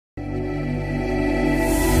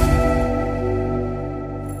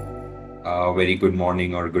very good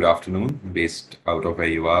morning or good afternoon, based out of where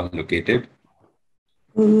you are located.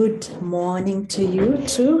 Good morning to you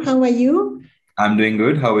too. How are you? I'm doing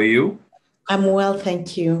good. How are you? I'm well,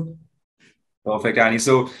 thank you. Perfect, Annie.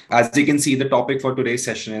 So, as you can see, the topic for today's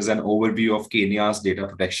session is an overview of Kenya's Data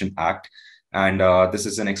Protection Act. And this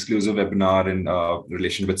is an exclusive webinar in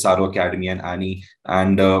relation with Tsaaro Academy and Annie.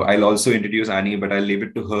 And I'll also introduce Annie, but I'll leave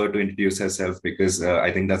it to her to introduce herself because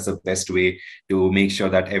I think that's the best way to make sure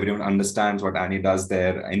that everyone understands what Annie does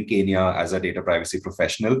there in Kenya as a data privacy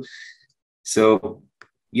professional. So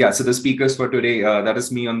the speakers for today, that is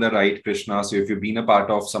me on the right, Krishna. So if you've been a part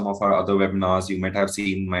of some of our other webinars, you might have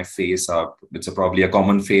seen my face. It's probably a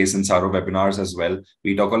common face in Tsaaro webinars as well.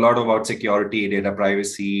 We talk a lot about security, data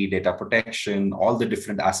privacy, data protection, all the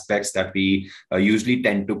different aspects that we usually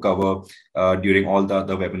tend to cover during all the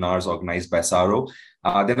other webinars organized by Tsaaro.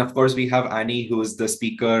 Then, of course, we have Annie, who is the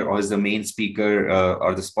speaker or is the main speaker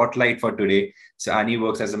or the spotlight for today. So Annie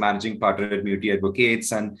works as a managing partner at Muti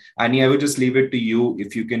Advocates. And Annie, I would just leave it to you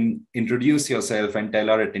if you can introduce yourself and tell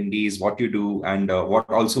our attendees what you do and what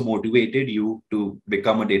also motivated you to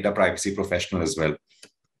become a data privacy professional as well.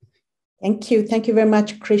 Thank you. Thank you very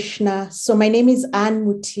much, Krishna. So my name is Anne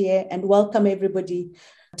Mutie and welcome everybody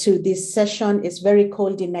to this session. It's very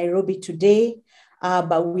cold in Nairobi today.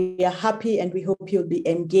 But we are happy and we hope you'll be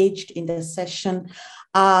engaged in the session.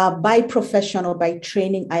 By profession or by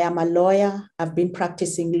training, I am a lawyer. I've been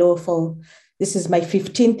practicing law this is my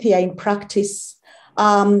 15th year in practice.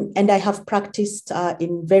 And I have practiced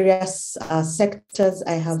in various sectors.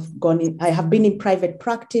 I have been in private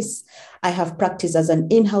practice. I have practiced as an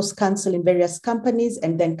in-house counsel in various companies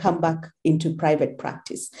and then come back into private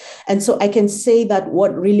practice. And so I can say that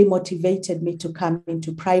what really motivated me to come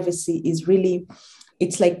into privacy is really,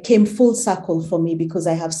 it's like came full circle for me because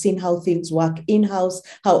I have seen how things work in-house,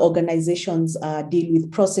 how organizations deal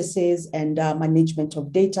with processes and management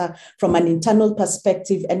of data from an internal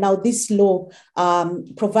perspective. And now this law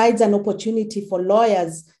provides an opportunity for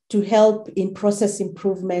lawyers to help in process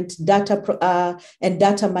improvement, data and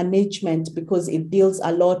data management, because it deals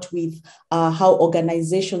a lot with how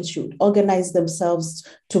organizations should organize themselves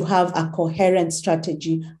to have a coherent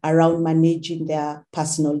strategy around managing their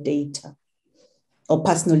personal data or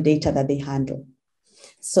personal data that they handle.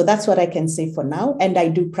 So that's what I can say for now. And I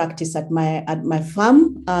do practice at my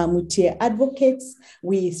firm, Mutie Advocates.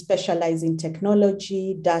 We specialize in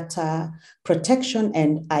technology, data protection,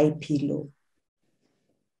 and IP law.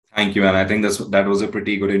 Thank you, Anne. I think that was a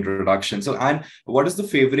pretty good introduction. So, Anne, what is the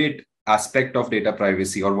favorite aspect of data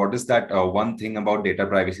privacy, or what is that one thing about data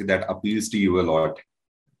privacy that appeals to you a lot?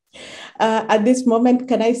 At this moment,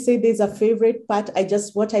 can I say there's a favorite part?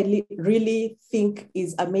 What I really think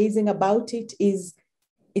is amazing about it is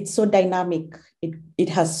it's so dynamic. It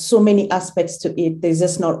has so many aspects to it. There's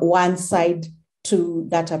just not one side to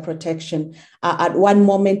data protection. At one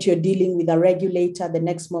moment, you're dealing with a regulator. The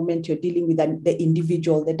next moment, you're dealing with the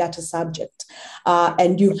individual, the data subject.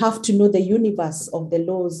 And you have to know the universe of the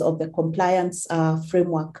laws of the compliance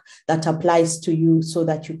framework that applies to you so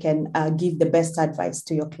that you can give the best advice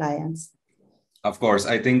to your clients. Of course,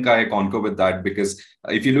 I think I concur with that because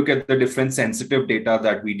if you look at the different sensitive data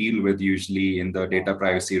that we deal with usually in the data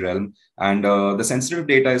privacy realm, and the sensitive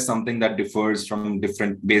data is something that differs from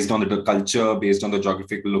based on the culture, based on the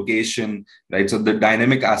geographical location, right? So the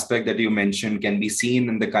dynamic aspect that you mentioned can be seen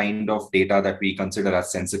in the kind of data that we consider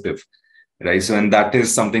as sensitive, right? So, and that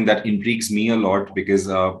is something that intrigues me a lot because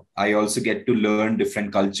I also get to learn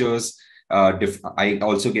different cultures. I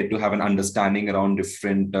also get to have an understanding around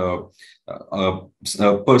different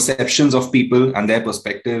perceptions of people and their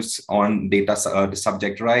perspectives on data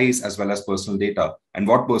subject rights as well as personal data and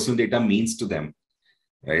what personal data means to them.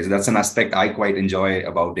 Right, so that's an aspect I quite enjoy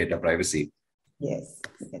about data privacy. Yes.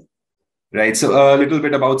 Right. So a little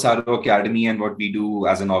bit about Tsaaro Academy and what we do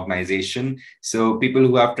as an organization. So people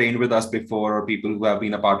who have trained with us before or people who have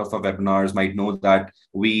been a part of our webinars might know that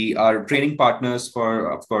we are training partners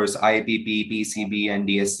for, of course, IIPP, PCB, and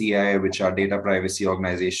DSCI, which are data privacy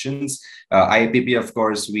organizations. IIPP, of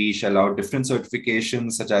course, we shell out different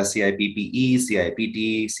certifications such as CIPPE,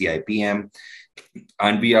 CIPT, CIPM.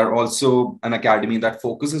 And we are also an academy that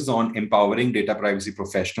focuses on empowering data privacy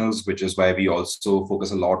professionals, which is why we also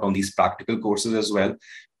focus a lot on these practical courses as well.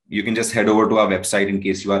 You can just head over to our website in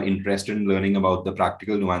case you are interested in learning about the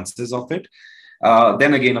practical nuances of it.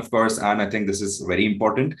 Then again, of course, and I think this is very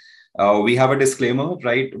important, we have a disclaimer,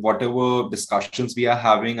 right? Whatever discussions we are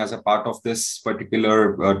having as a part of this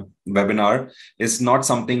particular webinar is not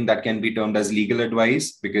something that can be termed as legal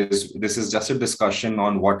advice, because this is just a discussion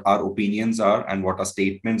on what our opinions are and what our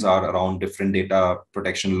statements are around different data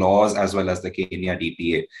protection laws, as well as the Kenya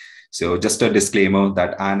DPA. So just a disclaimer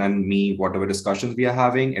that Anne and me, whatever discussions we are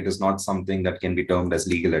having, it is not something that can be termed as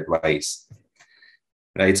legal advice.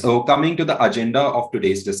 Right. So coming to the agenda of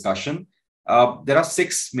today's discussion, there are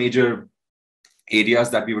 6 major areas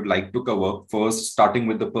that we would like to cover. First, starting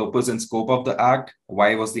with the purpose and scope of the Act.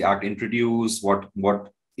 Why was the Act introduced?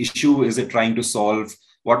 What issue is it trying to solve?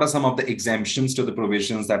 What are some of the exemptions to the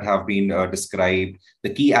provisions that have been described? The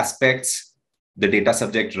key aspects, the data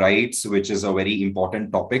subject rights, which is a very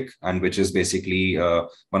important topic and which is basically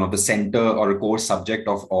one of the center or a core subject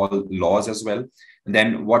of all laws as well. And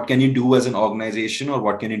then what can you do as an organization, or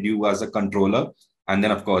what can you do as a controller? And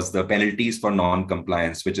then, of course, the penalties for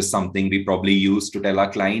non-compliance, which is something we probably use to tell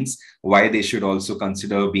our clients why they should also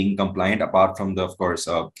consider being compliant, apart from the, of course,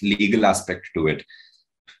 legal aspect to it.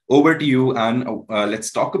 Over to you, Anne.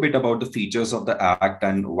 Let's talk a bit about the features of the Act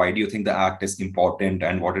and why do you think the Act is important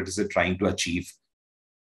and what is it trying to achieve?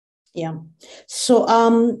 Yeah. So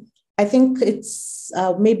I think it's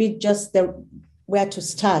maybe just where to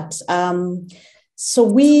start. So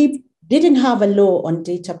we didn't have a law on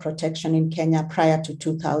data protection in Kenya prior to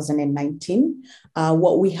 2019.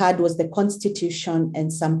 What we had was the Constitution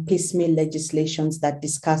and some piecemeal legislations that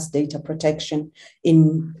discuss data protection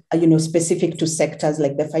in, specific to sectors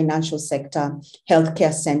like the financial sector,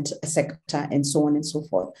 healthcare sector, and so on and so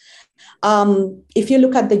forth. If you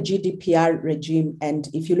look at the GDPR regime, and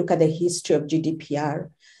if you look at the history of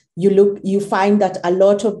GDPR, you find that a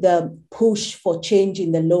lot of the push for change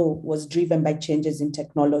in the law was driven by changes in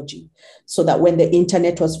technology. So that when the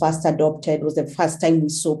internet was first adopted, was the first time we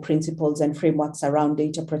saw principles and frameworks around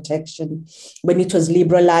data protection. When it was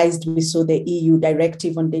liberalized, we saw the EU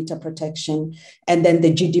directive on data protection, and then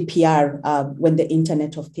the GDPR when the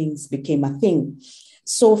Internet of Things became a thing.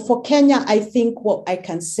 So for Kenya, I think what I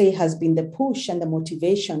can say has been the push and the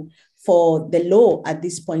motivation for the law at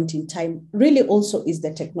this point in time really also is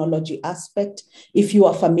the technology aspect. If you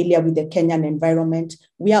are familiar with the Kenyan environment,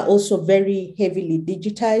 we are also very heavily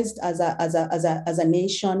digitized as a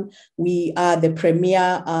nation. We are the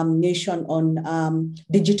premier nation on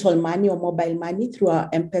digital money or mobile money through our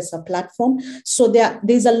M-Pesa platform. So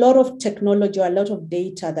there's a lot of technology, or a lot of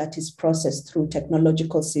data that is processed through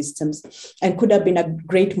technological systems, and could have been a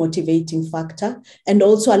great motivating factor. And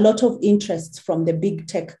also a lot of interest from the big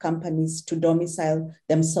tech companies to domicile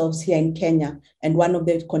themselves here in Kenya. And one of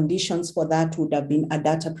the conditions for that would have been a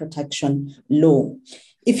data protection law.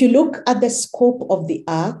 If you look at the scope of the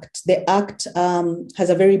Act has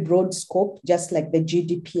a very broad scope, just like the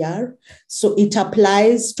GDPR. So it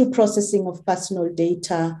applies to processing of personal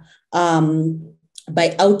data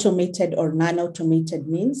by automated or non-automated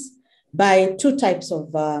means by 2 types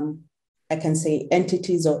of I can say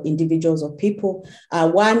entities or individuals or people.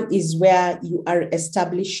 One is where you are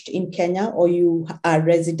established in Kenya, or you are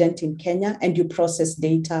resident in Kenya and you process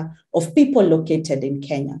data of people located in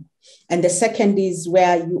Kenya. And the second is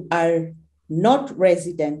where you are not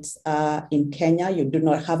resident in Kenya, you do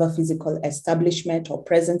not have a physical establishment or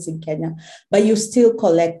presence in Kenya, but you still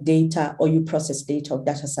collect data or you process data of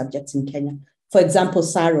data subjects in Kenya. For example,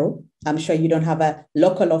 Tsaaro, I'm sure you don't have a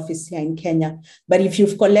local office here in Kenya, but if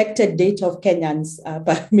you've collected data of Kenyans,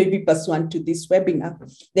 but maybe pursuant to this webinar,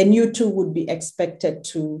 then you too would be expected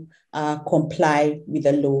to comply with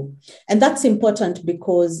the law. And that's important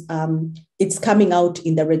because it's coming out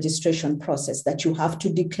in the registration process that you have to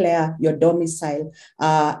declare your domicile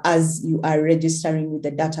as you are registering with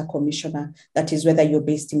the data commissioner. That is whether you're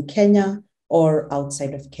based in Kenya or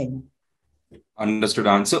outside of Kenya. Understood,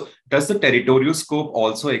 Anne. So does the territorial scope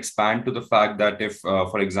also expand to the fact that if,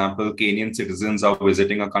 for example, Kenyan citizens are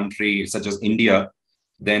visiting a country such as India,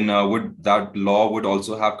 then would that law would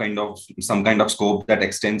also have some kind of scope that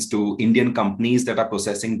extends to Indian companies that are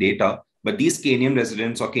processing data, but these Kenyan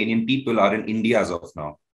residents or Kenyan people are in India as of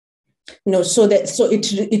now? No, so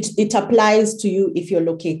it applies to you if you're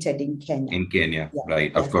located in Kenya. In Kenya, yeah,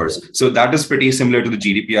 right, of course. So that is pretty similar to the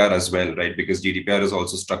GDPR as well, right? Because GDPR is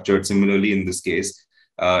also structured similarly in this case.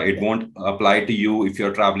 It won't apply to you if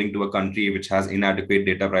you're traveling to a country which has inadequate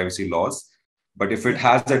data privacy laws. But if it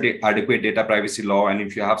has adequate data privacy law, and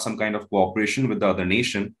if you have some kind of cooperation with the other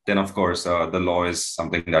nation, then of course, the law is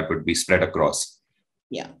something that would be spread across.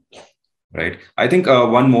 Yeah. Right. I think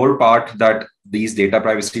one more part that these data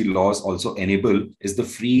privacy laws also enable is the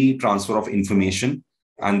free transfer of information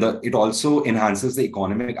and it also enhances the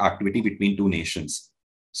economic activity between two nations.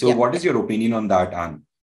 So Yeah. what is your opinion on that, Anne?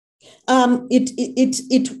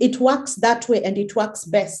 It works that way, and it works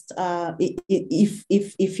best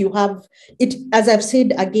if you have it. As I've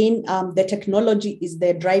said again, the technology is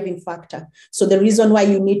the driving factor. So the reason why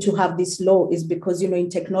you need to have this law is because, in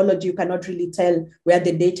technology you cannot really tell where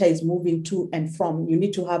the data is moving to and from. You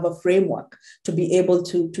need to have a framework to be able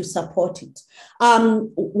to support it.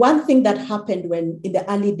 One thing that happened when in the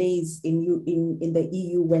early days in the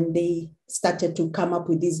EU, when they started to come up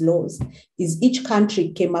with these laws, is each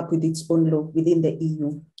country came up with its own law within the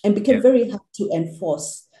EU and became very hard to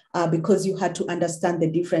enforce because you had to understand the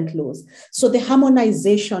different laws. So the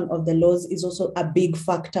harmonization of the laws is also a big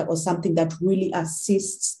factor, or something that really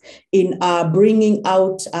assists in bringing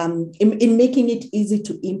out, in making it easy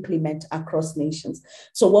to implement across nations.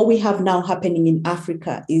 So what we have now happening in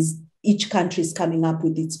Africa is each country is coming up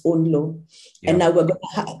with its own law. Yeah. And now we're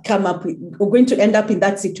going to end up in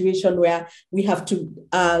that situation where we have to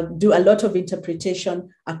do a lot of interpretation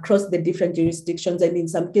across the different jurisdictions. And in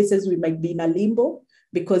some cases, we might be in a limbo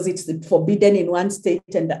because it's forbidden in one state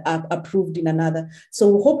and approved in another.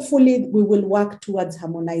 So hopefully we will work towards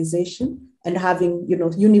harmonization and having,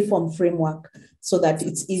 uniform framework so that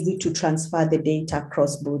it's easy to transfer the data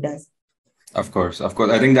across borders. Of course.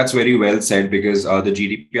 I think that's very well said, because the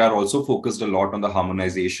GDPR also focused a lot on the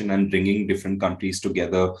harmonization and bringing different countries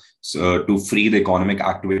together to free the economic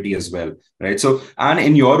activity as well, right? So, and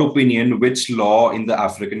in your opinion, which law in the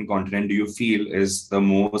African continent do you feel is the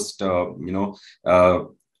most,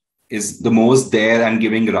 is the most there and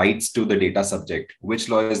giving rights to the data subject? Which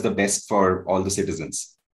law is the best for all the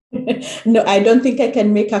citizens? No, I don't think I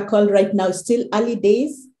can make a call right now. Still early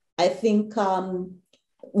days. I think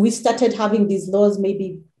we started having these laws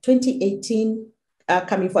maybe 2018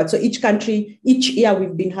 coming forward. So each year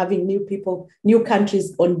we've been having new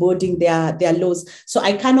countries onboarding their laws. So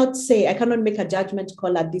I cannot make a judgment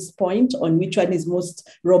call at this point on which one is most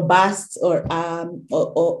robust or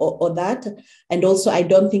that. And also, I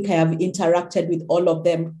don't think I have interacted with all of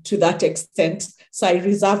them to that extent. So I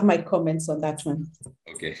reserve my comments on that one.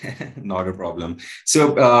 Okay, not a problem.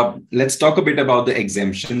 So let's talk a bit about the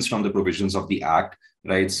exemptions from the provisions of the Act.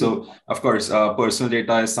 Right. So, of course, personal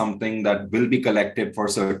data is something that will be collected for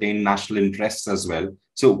certain national interests as well.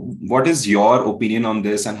 So what is your opinion on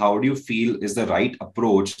this, and how do you feel is the right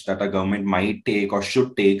approach that a government might take or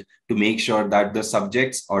should take to make sure that the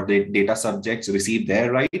subjects or the data subjects receive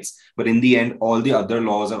their rights, but in the end, all the other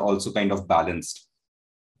laws are also kind of balanced?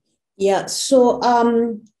 Yeah. So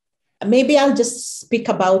maybe I'll just speak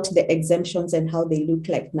about the exemptions and how they look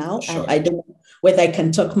like now. Sure. I don't know whether I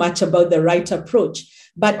can talk much about the right approach.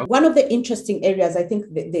 But one of the interesting areas, I think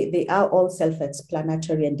they are all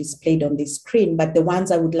self-explanatory and displayed on the screen, but the ones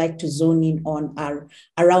I would like to zone in on are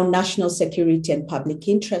around national security and public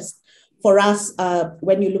interest. For us,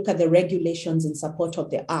 when you look at the regulations in support of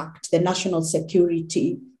the Act, the national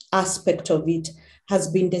security aspect of it has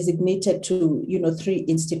been designated to, three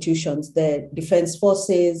institutions: the Defense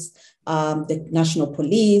Forces, the National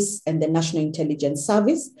Police, and the National Intelligence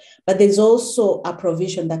Service. But there's also a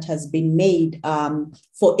provision that has been made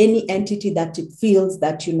for any entity that it feels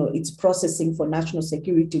that, it's processing for national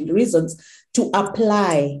security reasons to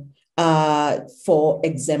apply for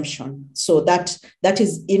exemption. So that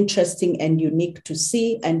is interesting and unique to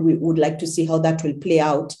see, and we would like to see how that will play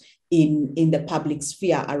out in the public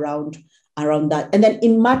sphere around that. And then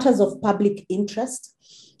in matters of public interest,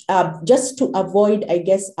 just to avoid, I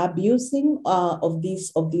guess, abusing of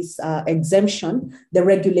this exemption, the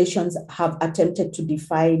regulations have attempted to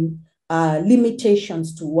define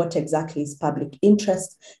limitations to what exactly is public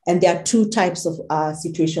interest. And there are two types of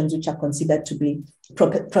situations which are considered to be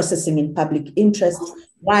processing in public interest.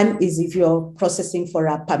 One is if you're processing for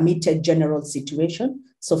a permitted general situation.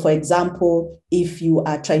 So, for example, if you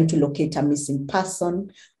are trying to locate a missing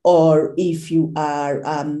person, or if you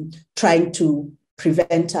are trying to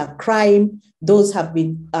prevent a crime, those have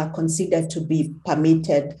been considered to be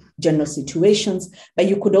permitted general situations. But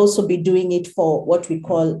you could also be doing it for what we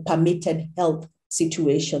call permitted health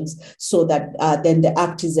situations, so that then the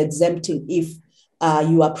Act is exempting if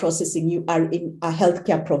you are in a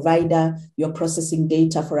healthcare provider, you're processing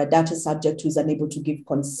data for a data subject who's unable to give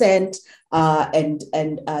consent and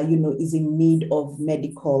is in need of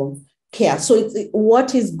medical care. So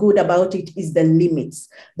what is good about it is the limits,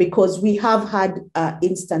 because we have had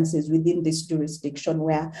instances within this jurisdiction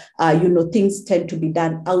where, things tend to be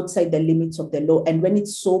done outside the limits of the law. And when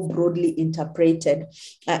it's so broadly interpreted,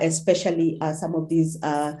 especially some of these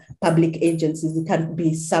public agencies, it can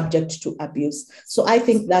be subject to abuse. So I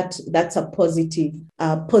think that that's a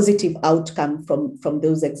positive outcome from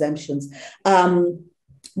those exemptions.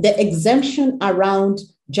 The exemption around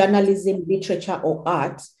journalism, literature, or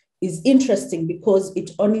art is interesting because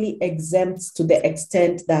it only exempts to the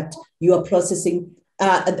extent that you are processing,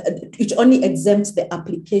 it only exempts the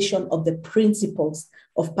application of the principles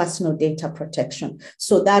of personal data protection.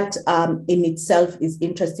 So that in itself is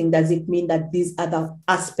interesting. Does it mean that these other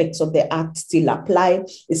aspects of the act still apply?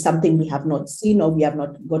 Is something we have not seen, or we have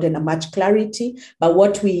not gotten a much clarity. But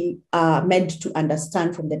what we are meant to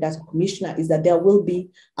understand from the data commissioner is that there will be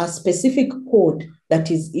a specific code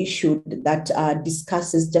that is issued that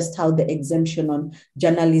discusses just how the exemption on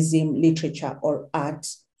journalism, literature, or art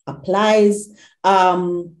applies.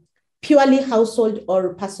 Purely household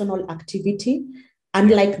or personal activity,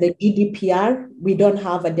 unlike the GDPR, we don't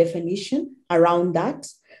have a definition around that.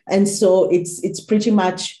 And so it's pretty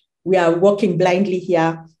much, we are walking blindly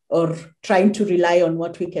here, or trying to rely on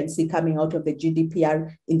what we can see coming out of the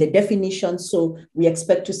GDPR in the definition. So we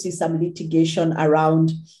expect to see some litigation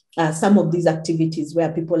around some of these activities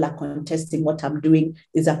where people are contesting what I'm doing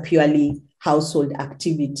is a purely household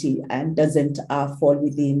activity and doesn't fall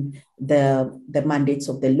within the mandates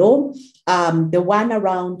of the law. The one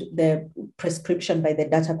around the prescription by the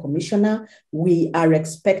data commissioner, we are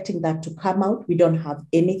expecting that to come out. We don't have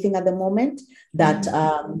anything at the moment that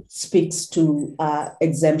speaks to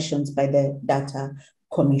exemptions by the data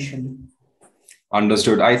commissioner.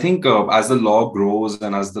 Understood. I think as the law grows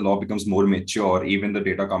and as the law becomes more mature, even the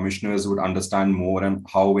data commissioners would understand more and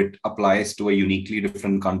how it applies to a uniquely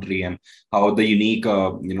different country, and how the unique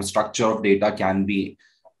structure of data can be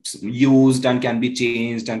used and can be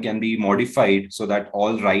changed and can be modified so that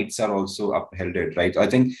all rights are also upheld, right? I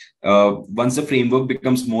think once the framework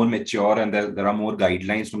becomes more mature and there are more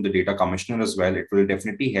guidelines from the data commissioner as well, it will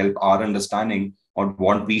definitely help our understanding on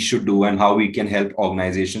what we should do and how we can help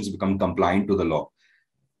organizations become compliant to the law.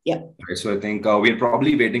 Yeah. Right, so I think we're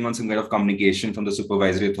probably waiting on some kind of communication from the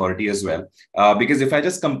supervisory authority as well. Because if I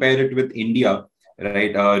just compare it with India,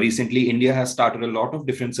 right, recently India has started a lot of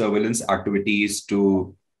different surveillance activities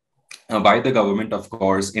to by the government, of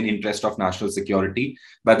course, in interest of national security.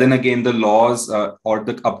 But then again, the laws or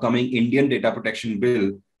the upcoming Indian data protection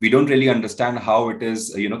bill, we don't really understand how it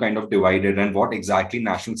is, kind of divided and what exactly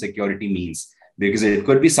national security means, because it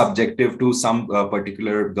could be subjective to some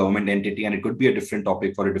particular government entity, and it could be a different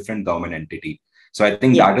topic for a different government entity. So I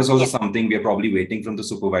think that is also something we are probably waiting from the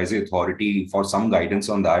supervisory authority for some guidance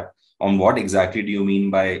on that, on what exactly do you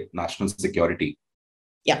mean by national security?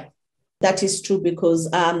 Yeah. That is true, because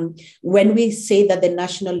when we say that the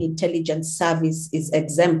National Intelligence Service is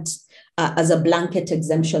exempt as a blanket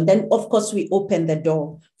exemption, then of course we open the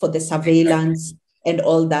door for the surveillance and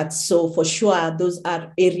all that. So for sure, those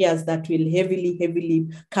are areas that will heavily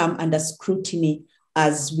come under scrutiny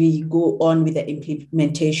as we go on with the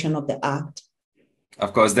implementation of the Act.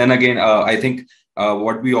 Of course, then again, I think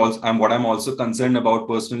what I'm also concerned about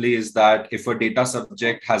personally is that if a data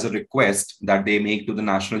subject has a request that they make to the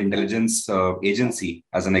National Intelligence Agency,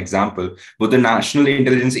 as an example, would the National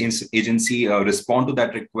Intelligence Agency respond to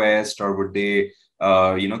that request, or would they,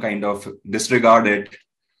 kind of disregard it?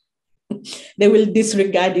 They will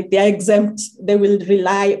disregard it. They are exempt. They will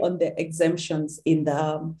rely on the exemptions in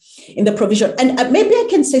the provision. And maybe I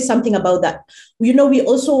can say something about that. We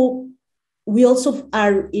also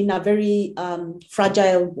are in a very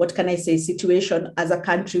fragile, situation as a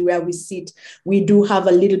country where we sit. We do have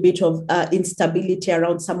a little bit of instability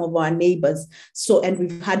around some of our neighbors. And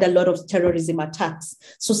we've had a lot of terrorism attacks.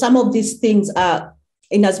 So some of these things are,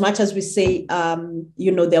 in as much as we say,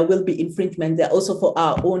 there will be infringement, they're also for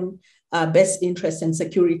our own best interest and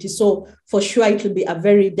security. So for sure, it will be a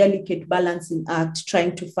very delicate balancing act,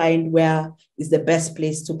 trying to find where is the best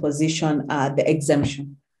place to position the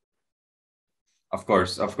exemption. Of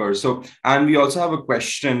course. So, and we also have a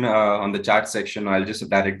question on the chat section. I'll just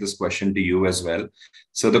direct this question to you as well.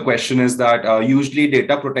 So the question is that usually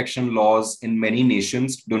data protection laws in many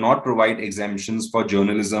nations do not provide exemptions for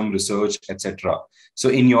journalism, research, etc. So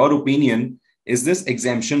in your opinion, is this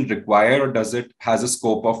exemption required, or does it has a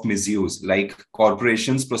scope of misuse, like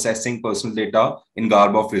corporations processing personal data in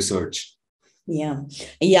garb of research? Yeah.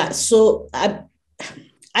 So I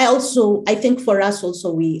think for us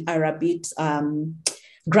also, we are a bit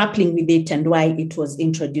grappling with it and why it was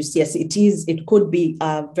introduced. Yes, it could be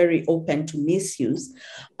very open to misuse.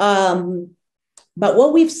 But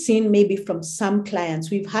what we've seen maybe from some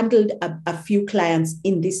clients, we've handled a few clients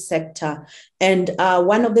in this sector. And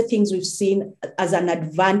one of the things we've seen as an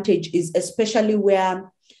advantage is especially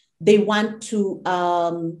where they want to,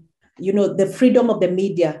 the freedom of the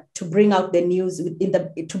media to bring out the news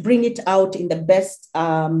to bring it out in the best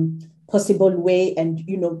possible way and,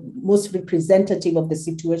 most representative of the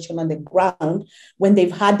situation on the ground. When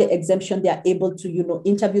they've had the exemption, they are able to,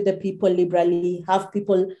 interview the people liberally, have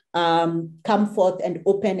people come forth and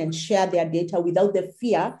open and share their data without the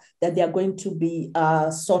fear that they are going to be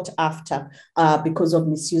sought after because of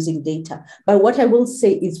misusing data. But what I will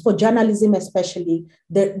say is for journalism especially,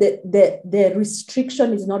 the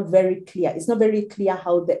restriction is not very clear. It's not very clear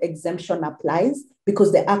how the exemption applies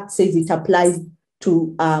because the Act says it applies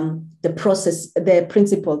to the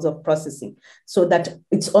principles of processing, so that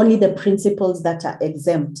it's only the principles that are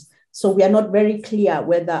exempt. So we are not very clear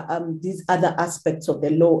whether these other aspects of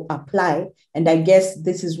the law apply. And I guess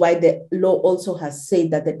this is why the law also has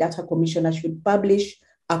said that the data commissioner should publish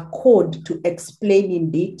a code to explain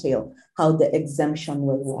in detail how the exemption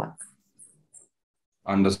will work.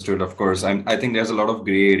 Understood, of course. I think there's a lot of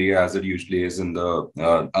gray area, as it usually is in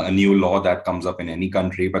a new law that comes up in any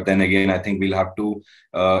country. But then again, I think we'll have to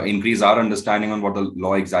increase our understanding on what the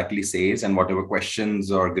law exactly says, and whatever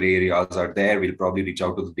questions or gray areas are there, we'll probably reach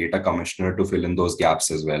out to the data commissioner to fill in those gaps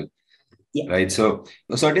as well. Yeah. Right. So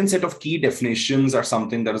a certain set of key definitions are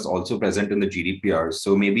something that is also present in the GDPR.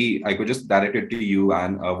 So maybe I could just direct it to you.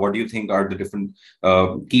 And what do you think are the different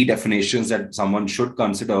key definitions that someone should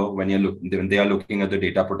consider when they are looking at the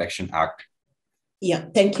Data Protection Act? Yeah,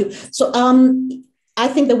 thank you. So I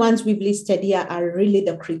think the ones we've listed here are really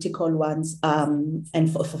the critical ones, and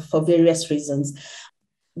for various reasons.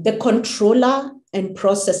 The controller and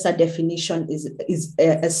processor definition is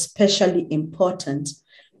especially important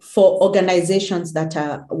for organizations that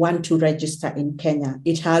want to register in Kenya.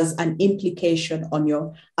 It has an implication on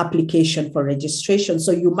your application for registration.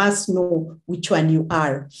 So you must know which one you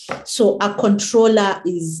are. So a controller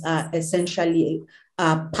is essentially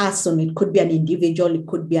a person. It could be an individual, it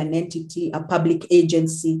could be an entity, a public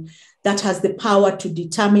agency that has the power to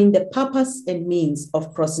determine the purpose and means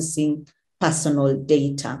of processing personal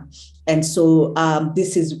data. And so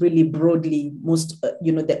this is really broadly most,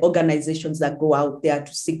 the organizations that go out there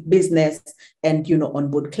to seek business and,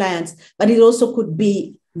 onboard clients, but it also could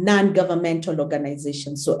be non-governmental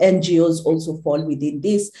organizations. So NGOs also fall within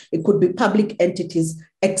this. It could be public entities,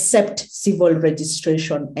 except civil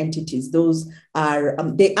registration entities. Those are,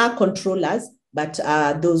 they are controllers, but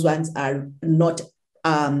those ones are not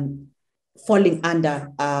falling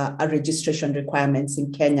under a registration requirements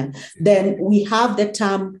in Kenya. Then we have the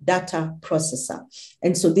term data processor.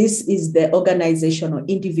 And so this is the organization or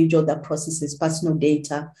individual that processes personal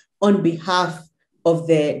data on behalf of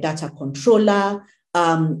the data controller,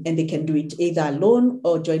 and they can do it either alone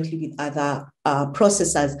or jointly with other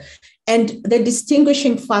processors. And the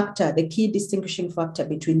distinguishing factor, the key distinguishing factor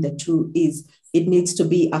between the two is it needs to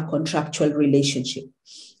be a contractual relationship,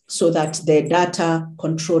 so that the data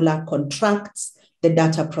controller contracts the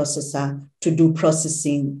data processor to do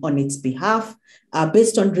processing on its behalf.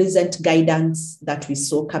 Based on recent guidance that we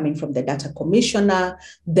saw coming from the data commissioner,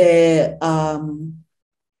 the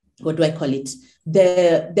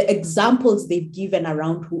examples they've given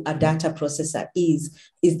around who a data processor is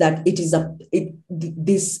that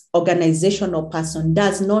this organization or person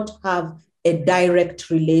does not have a direct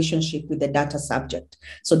relationship with the data subject.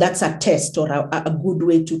 So that's a test or a good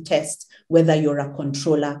way to test whether you're a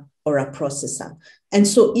controller or a processor. And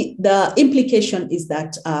so the implication is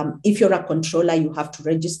that if you're a controller, you have to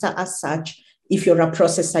register as such. If you're a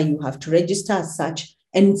processor, you have to register as such.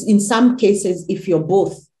 And in some cases, if you're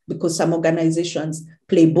both, because some organizations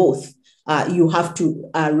play both, you have to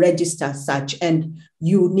register as such, and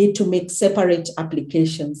you need to make separate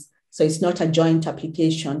applications. So it's not a joint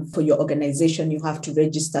application for your organization. You have to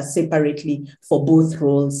register separately for both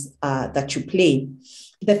roles that you play.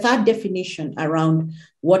 The third definition around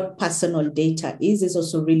what personal data is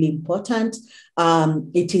also really important.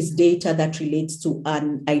 It is data that relates to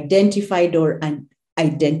an identified or an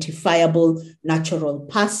identifiable natural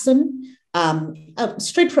person.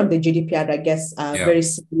 Straight from the GDPR, I guess, very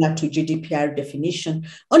similar to GDPR definition.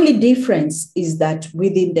 Only difference is that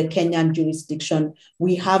within the Kenyan jurisdiction,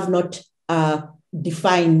 we have not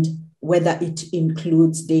defined whether it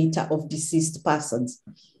includes data of deceased persons.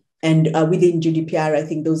 And within GDPR, I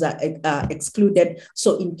think those are excluded.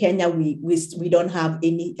 So in Kenya, we don't have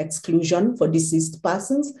any exclusion for deceased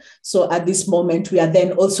persons. So at this moment, we are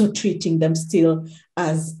then also treating them still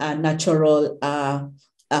as a natural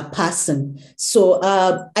person. So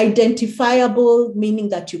identifiable, meaning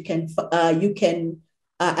that you can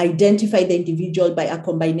identify the individual by a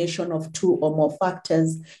combination of two or more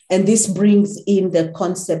factors. And this brings in the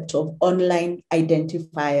concept of online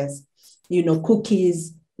identifiers,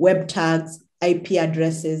 cookies, web tags, IP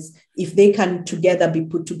addresses. If they can together be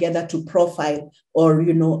put together to profile or,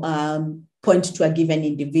 point to a given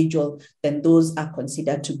individual, then those are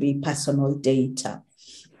considered to be personal data.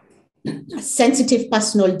 Sensitive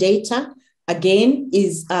personal data, again,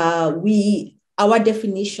 is our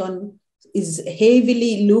definition is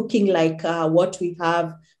heavily looking like what we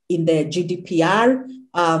have in the GDPR,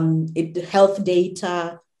 health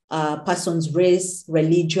data, person's race,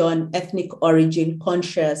 religion, ethnic origin,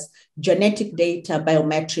 conscious, genetic data,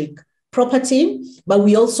 biometric property. But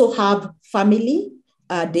we also have family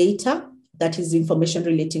data, that is information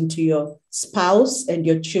relating to your spouse and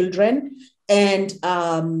your children, and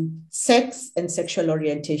sex and sexual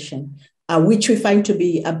orientation, which we find to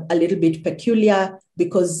be a little bit peculiar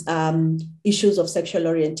because issues of sexual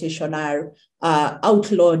orientation are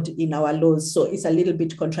outlawed in our laws. So it's a little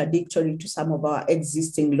bit contradictory to some of our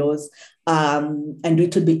existing laws. And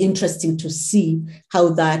it will be interesting to see how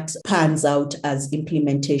that pans out as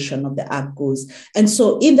implementation of the Act goes. And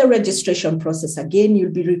so in the registration process, again,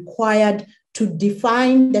 you'll be required to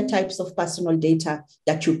define the types of personal data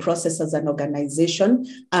that you process as an organization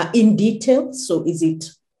in detail. So is it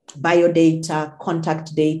biodata,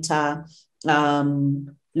 contact data,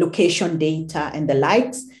 location data, and the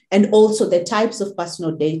likes? And also the types of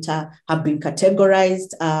personal data have been categorized,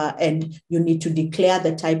 and you need to declare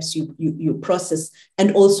the types you process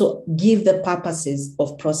and also give the purposes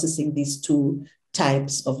of processing these two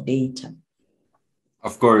types of data.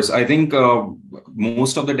 Of course, I think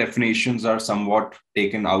most of the definitions are somewhat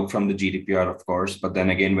taken out from the GDPR, of course. But then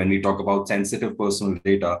again, when we talk about sensitive personal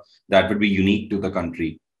data, that would be unique to the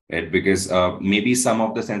country, right? Because maybe some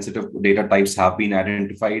of the sensitive data types have been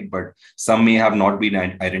identified, but some may have not been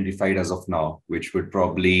identified as of now, which would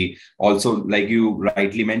probably also, like you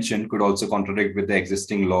rightly mentioned, could also contradict with the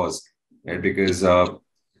existing laws, right? Because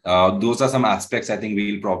those are some aspects I think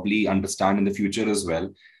we'll probably understand in the future as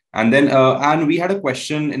well. And then, and we had a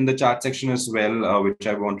question in the chat section as well, which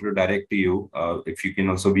I wanted to direct to you, if you can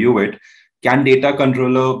also view it. Can data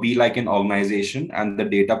controller be like an organization and the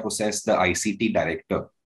data process the ICT director?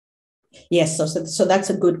 Yes, so that's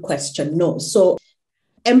a good question. No, so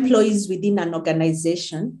employees within an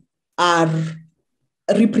organization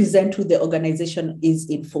represent who the organization is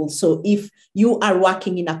in full. So if you are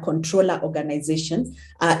working in a controller organization,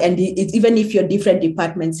 and even if you're different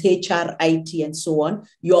departments, HR, IT, and so on,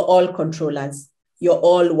 you're all controllers. You're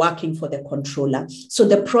all working for the controller. So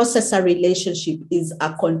the processor relationship is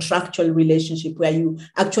a contractual relationship where you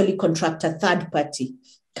actually contract a third party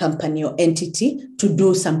company or entity to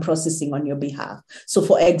do some processing on your behalf. So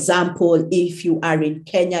for example, if you are in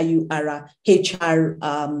Kenya, you are a HR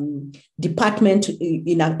department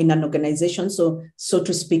in an organization. So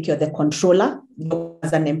to speak, you're the controller.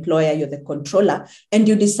 As an employer, you're the controller, and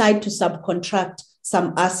you decide to subcontract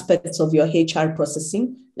some aspects of your HR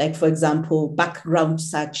processing, like for example, background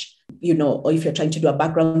search, or if you're trying to do a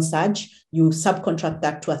background search, you subcontract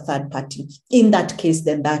that to a third party. In that case,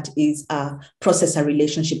 then that is a processor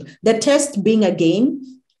relationship. The test being,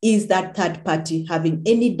 again, is that third party having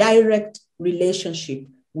any direct relationship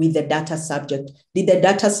with the data subject. Did the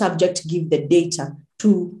data subject give the data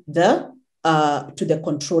to the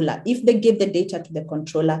controller? If they give the data to the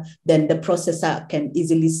controller, then the processor can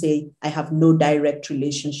easily say, I have no direct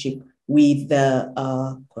relationship with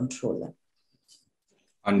the controller.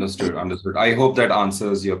 Understood. I hope that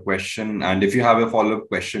answers your question. And if you have a follow-up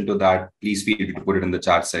question to that, please feel free to put it in the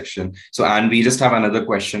chat section. So, and we just have another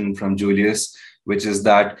question from Julius, which is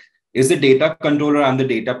that, is the data controller and the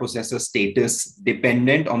data processor status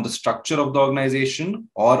dependent on the structure of the organization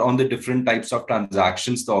or on the different types of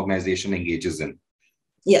transactions the organization engages in?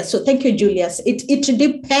 Yeah, so thank you, Julius. It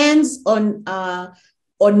depends on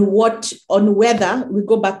whether, we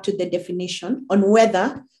go back to the definition, on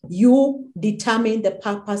whether you determine the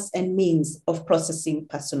purpose and means of processing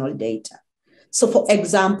personal data. So for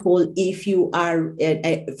example, if you are,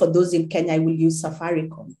 for those in Kenya, I will use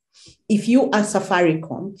Safaricom. If you are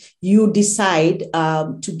Safaricom, you decide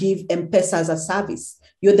to give M-Pesa as a service.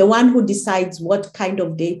 You're the one who decides what kind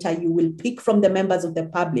of data you will pick from the members of the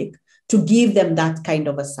public to give them that kind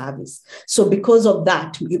of a service. So because of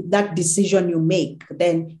that, that decision you make,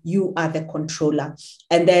 then you are the controller.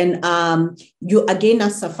 And then you, again,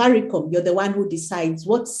 as Safaricom, you're the one who decides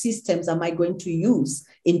what systems am I going to use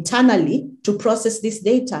internally to process this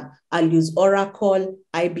data. I'll use Oracle,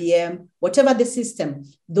 IBM, whatever the system,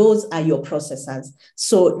 those are your processors.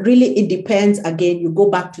 So really it depends. Again, you go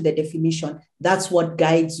back to the definition. That's what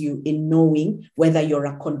guides you in knowing whether you're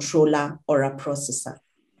a controller or a processor.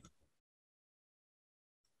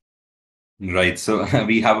 Right. So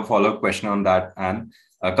we have a follow-up question on that, and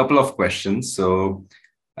a couple of questions. So,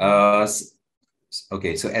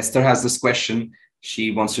 okay. So Esther has this question. She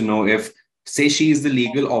wants to know if, say, she is the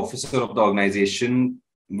legal officer of the organization,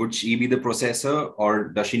 would she be the processor, or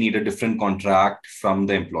does she need a different contract from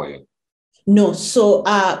the employer? No. So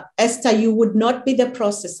Esther, you would not be the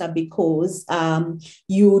processor because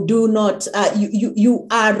you do not, you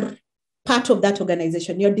are part of that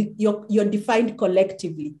organization. You're defined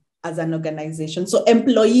collectively as an organization. So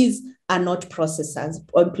employees are not processors.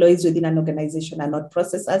 Employees within an organization are not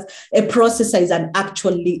processors. A processor is an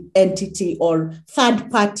actual entity or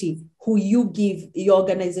third party who your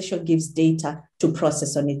organization gives data to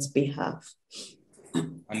process on its behalf.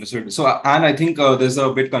 Understood. So, and I think there's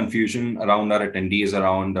a bit confusion around our attendees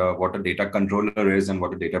around what a data controller is and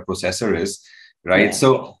what a data processor is, right? Yeah.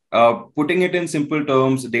 So, putting it in simple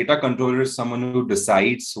terms, data controller is someone who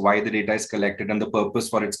decides why the data is collected and the purpose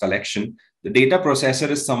for its collection. The data processor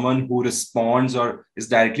is someone who responds or is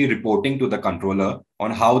directly reporting to the controller on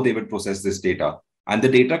how they would process this data. And the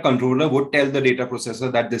data controller would tell the data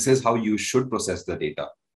processor that this is how you should process the data.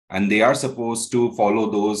 And they are supposed to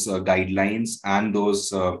follow those guidelines and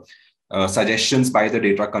those suggestions by the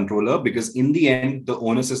data controller, because in the end, the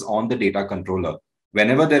onus is on the data controller.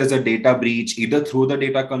 Whenever there is a data breach, either through the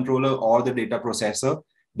data controller or the data processor,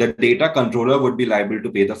 the data controller would be liable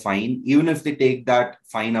to pay the fine, even if they take that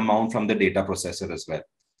fine amount from the data processor as well.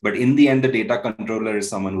 But in the end, the data controller is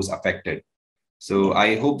someone who's affected. So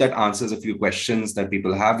I hope that answers a few questions that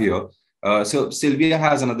people have here. So Sylvia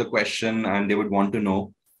has another question, and they would want to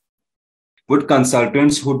know, would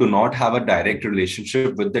consultants who do not have a direct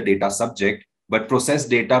relationship with the data subject but process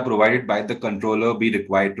data provided by the controller be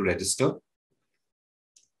required to register?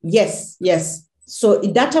 Yes, yes. So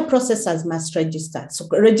data processors must register. So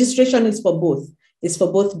registration is for both. It's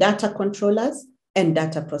for both data controllers and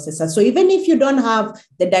data processors. So even if you don't have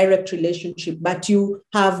the direct relationship, but you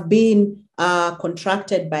have been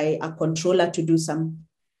contracted by a controller to do some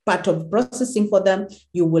part of processing for them,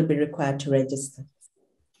 you will be required to register.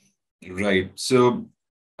 Right. So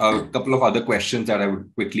a couple of other questions that I would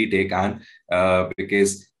quickly take, Anne,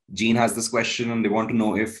 because Jean has this question and they want to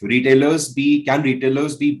know if can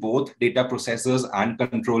retailers be both data processors and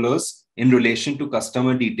controllers in relation to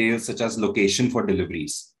customer details such as location for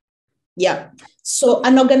deliveries? Yeah. So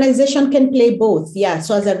an organization can play both. Yeah.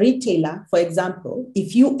 So as a retailer, for example,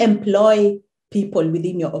 if you employ people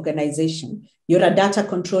within your organization, you're a data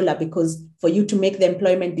controller, because for you to make the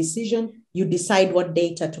employment decision, you decide what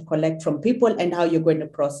data to collect from people and how you're going to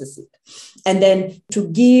process it. And then to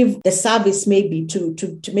give the service, maybe to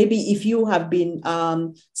maybe if you have been,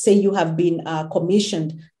 say you have been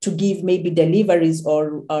commissioned to give maybe deliveries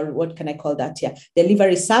or what can I call that? Yeah,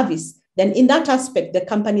 delivery service. Then in that aspect, the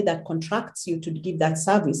company that contracts you to give that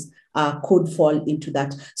service could fall into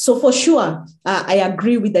that. So for sure, I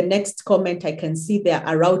agree with the next comment I can see there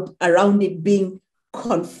around it being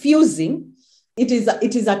confusing. It is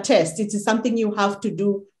a test. It is something you have to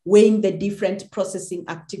do, weighing the different processing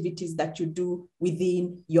activities that you do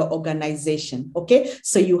within your organization. Okay,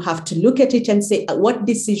 so you have to look at it and say, what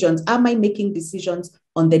decisions am I making? Decisions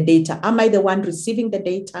on the data? Am I the one receiving the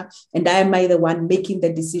data, and am I the one making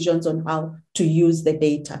the decisions on how to use the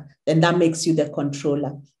data? Then that makes you the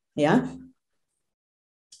controller. Yeah.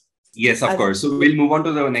 Yes, of course. So we'll move on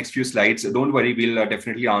to the next few slides. Don't worry, we'll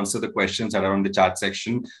definitely answer the questions that are on the chat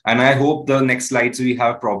section. And I hope the next slides we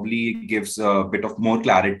have probably gives a bit of more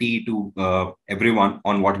clarity to everyone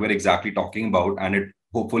on what we're exactly talking about. And it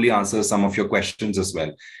hopefully answers some of your questions as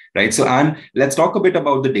well. Right. So, Anne, let's talk a bit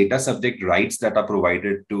about the data subject rights that are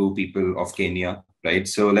provided to people of Kenya. Right.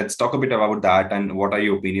 So let's talk a bit about that, and what are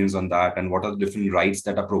your opinions on that, and what are the different rights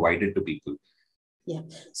that are provided to people? Yeah,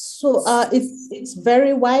 so it's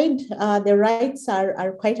very wide. The rights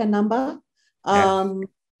are quite a number. And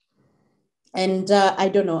I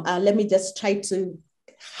don't know, let me just try to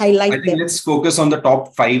highlight them. Let's focus on the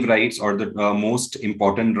top 5 rights, or the most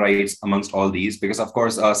important rights amongst all these, because of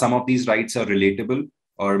course, some of these rights are relatable,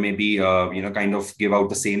 or maybe, kind of give out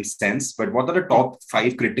the same sense. But what are the top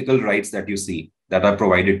 5 critical rights that you see that are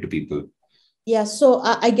provided to people? Yeah, so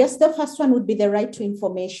I guess the first one would be the right to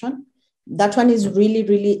information. that one is really,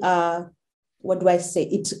 really, what do I say?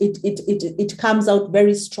 It comes out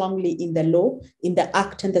very strongly in the law, in the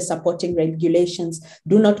act and the supporting regulations.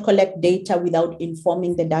 Do not collect data without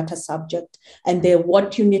informing the data subject. And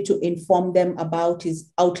what you need to inform them about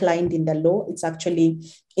is outlined in the law. It's actually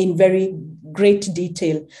in very great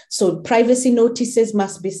detail. So privacy notices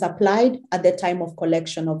must be supplied at the time of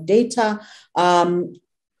collection of data.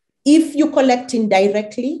 If you collect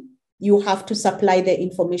indirectly, you have to supply the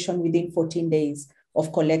information within 14 days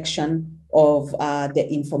of collection of the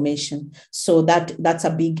information. So that's a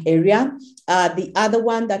big area. The other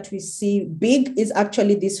one that we see big is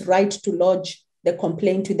actually this right to lodge the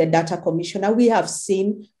complaint to the data commissioner. We have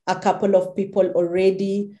seen a couple of people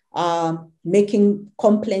already making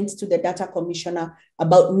complaints to the data commissioner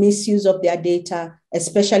about misuse of their data,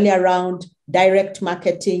 especially around direct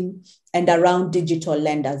marketing and around digital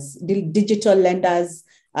lenders. The digital lenders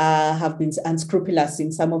have been unscrupulous in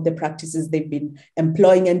some of the practices they've been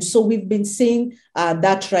employing. And so we've been seeing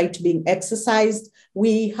that right being exercised.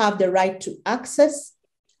 We have the right to access.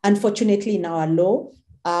 Unfortunately, in our law,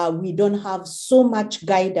 we don't have so much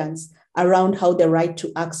guidance around how the right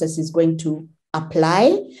to access is going to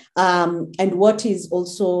apply. And what is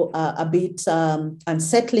also a bit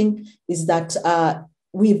unsettling is that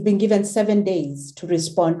we've been given 7 days to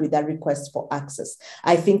respond with a request for access.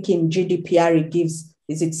 I think in GDPR, it gives,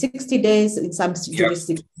 is it 60 days in some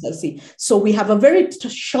jurisdictions? I see. So we have a very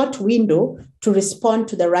short window to respond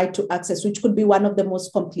to the right to access, which could be one of the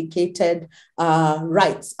most complicated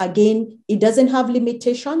rights. Again, it doesn't have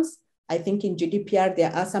limitations. I think in GDPR,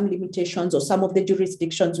 there are some limitations, or some of the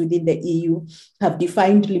jurisdictions within the EU have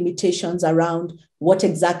defined limitations around what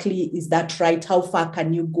exactly is that right? How far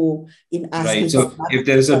can you go in asking? Right. So if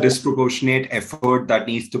there is a disproportionate effort that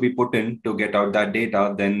needs to be put in to get out that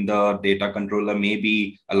data, then the data controller may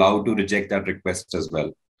be allowed to reject that request as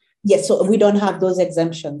well. Yes, so we don't have those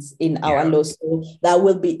exemptions in our law. So that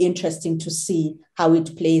will be interesting to see how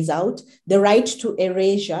it plays out. The right to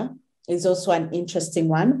erasure is also an interesting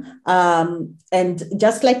one. And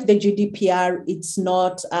just like the GDPR, it's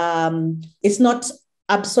not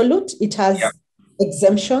absolute. It has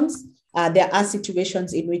exemptions. There are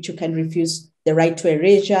situations in which you can refuse the right to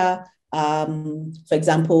erasure. For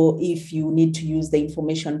example, if you need to use the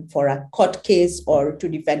information for a court case or to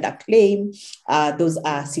defend a claim, those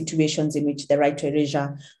are situations in which the right to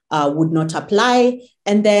erasure would not apply.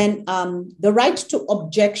 And then the right to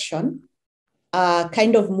objection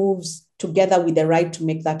kind of moves together with the right to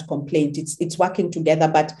make that complaint. It's working together,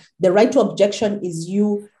 but the right to objection is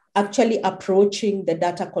you actually approaching the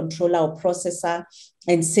data controller or processor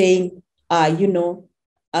and saying, I don't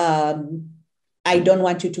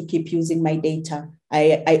want you to keep using my data.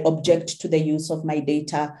 I object to the use of my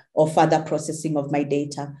data or further processing of my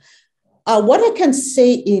data. What I can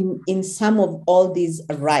say in some of all these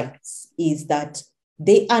rights is that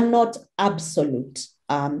they are not absolute,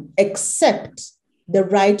 except the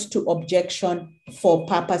right to objection for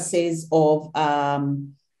purposes of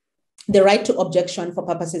direct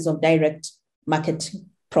market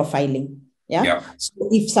profiling. Yeah. So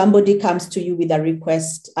if somebody comes to you with a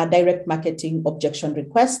request, a direct marketing objection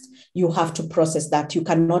request, you have to process that. You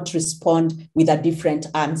cannot respond with a different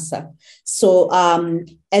answer. So,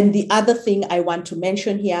 and the other thing I want to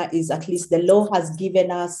mention here is at least the law has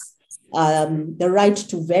given us the right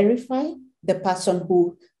to verify the person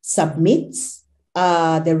who submits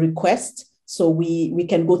the request. So we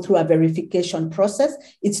can go through a verification process.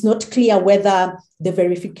 It's not clear whether the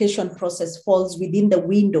verification process falls within the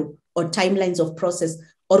window or timelines of process,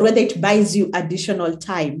 or whether it buys you additional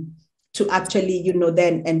time to actually,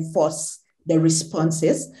 then enforce the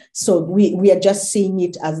responses. So we are just seeing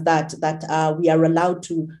it as that we are allowed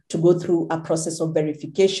to go through a process of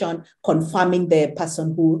verification, confirming the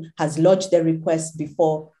person who has lodged the request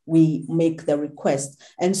before we make the request.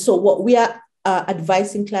 And so what we are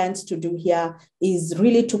advising clients to do here is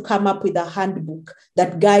really to come up with a handbook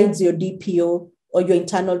that guides your DPO or your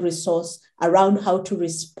internal resource around how to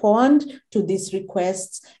respond to these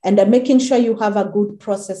requests, and making sure you have a good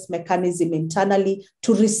process mechanism internally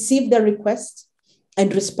to receive the request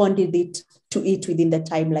and respond to it within the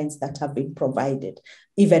timelines that have been provided,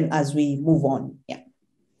 even as we move on. Yeah.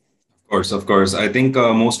 Of course. I think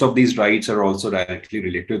most of these rights are also directly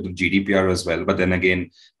related to GDPR as well. But then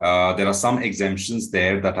again, there are some exemptions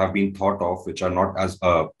there that have been thought of, which are not as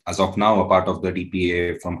of now a part of the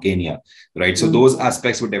DPA from Kenya, right? So those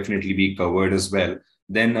aspects would definitely be covered as well.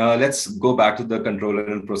 Then let's go back to the controller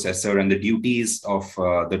and processor and the duties of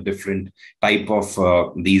the different type of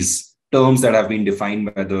these terms that have been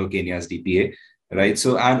defined by the Kenya's DPA, right?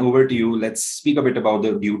 So, Anne, over to you. Let's speak a bit about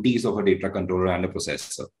the duties of a data controller and a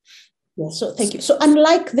processor. Yeah, so thank you. So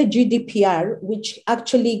unlike the GDPR, which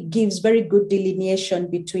actually gives very good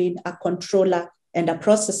delineation between a controller and a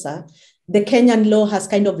processor, the Kenyan law has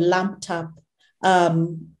kind of lumped up,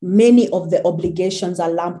 many of the obligations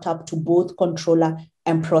are lumped up to both controller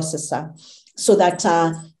and processor, so that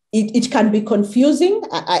it can be confusing.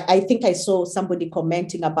 I think I saw somebody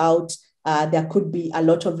commenting about there could be a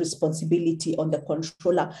lot of responsibility on the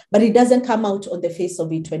controller, but it doesn't come out on the face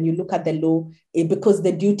of it when you look at the law, because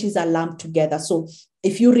the duties are lumped together. So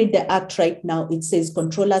if you read the act right now, it says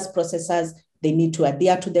controllers, processors, they need to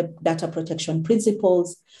adhere to the data protection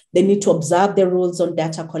principles. They need to observe the rules on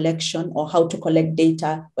data collection or how to collect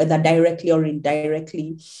data, whether directly or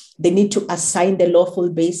indirectly. They need to assign the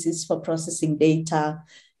lawful basis for processing data.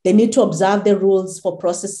 They need to observe the rules for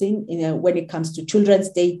processing, when it comes to children's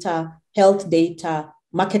data, health data,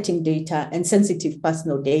 marketing data, and sensitive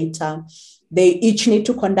personal data. They each need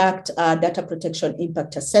to conduct data protection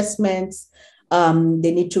impact assessments.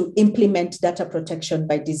 They need to implement data protection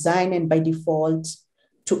by design and by default,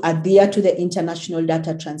 to adhere to the international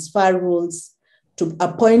data transfer rules, to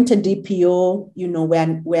appoint a DPO,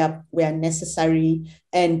 where necessary,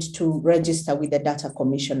 and to register with the data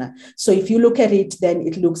commissioner. So if you look at it, then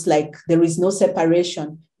it looks like there is no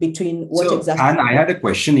separation between what exactly. And I had a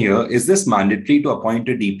question here. Is this mandatory to appoint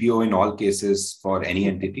a DPO in all cases for any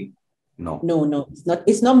entity? No. No, it's not.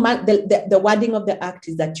 It's not. The wording of the act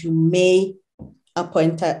is that you may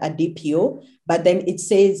appoint a DPO, but then it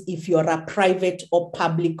says if you're a private or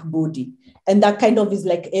public body. And that kind of is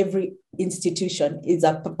like every institution is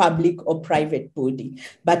a public or private body.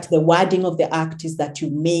 But the wording of the act is that you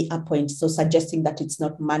may appoint, so suggesting that it's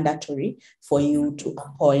not mandatory for you to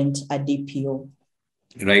appoint a DPO.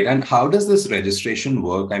 Right. And how does this registration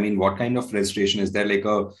work? I mean, what kind of registration? Is there like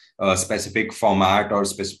a specific format or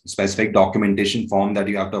specific documentation form that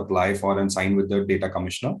you have to apply for and sign with the data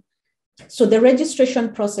commissioner? So the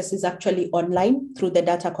registration process is actually online through the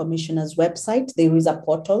Data Commissioner's website. There is a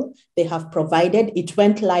portal they have provided. It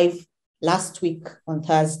went live last week on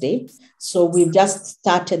Thursday. So we've just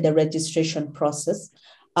started the registration process.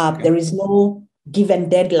 Okay. There is no given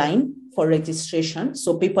deadline for registration.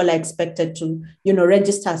 So people are expected to,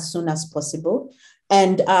 register as soon as possible.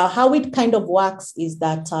 And how it kind of works is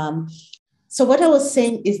that, so what I was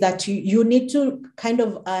saying is that you need to kind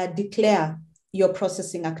of declare your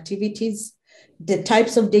processing activities, the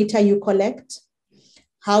types of data you collect,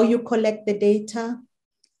 how you collect the data.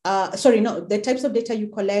 The types of data you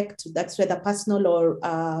collect, that's whether personal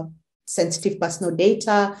or sensitive personal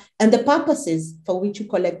data, and the purposes for which you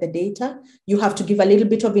collect the data. You have to give a little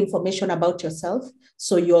bit of information about yourself.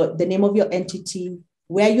 So the name of your entity,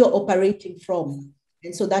 where you're operating from.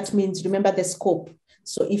 And so that means, remember the scope.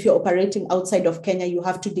 So if you're operating outside of Kenya, you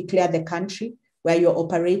have to declare the country where you're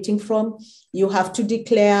operating from. You have to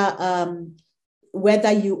declare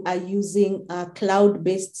whether you are using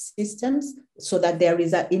cloud-based systems so that there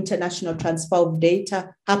is an international transfer of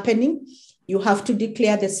data happening. You have to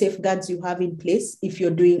declare the safeguards you have in place if you're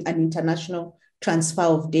doing an international transfer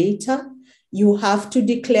of data. You have to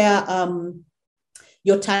declare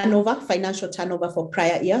your turnover, financial turnover for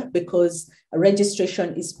prior year, because a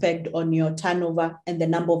registration is pegged on your turnover and the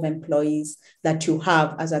number of employees that you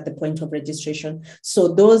have as at the point of registration. So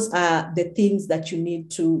those are the things that you need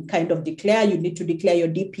to kind of declare. You need to declare your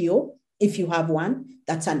DPO if you have one.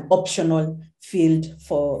 That's an optional field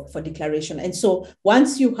for declaration. And so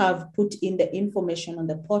once you have put in the information on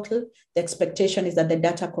the portal, the expectation is that the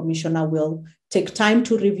data commissioner will take time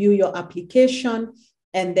to review your application.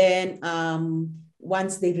 And then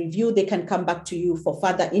once they review, they can come back to you for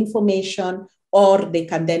further information, or they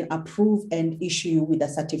can then approve and issue you with a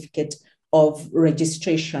certificate of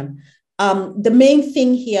registration. The main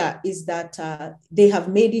thing here is that they have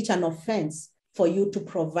made it an offense for you to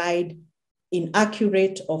provide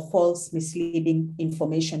inaccurate or false, misleading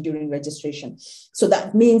information during registration. So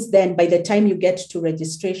that means then by the time you get to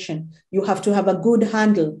registration, you have to have a good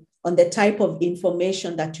handle on the type of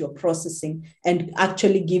information that you're processing and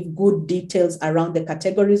actually give good details around the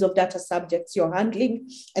categories of data subjects you're handling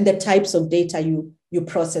and the types of data you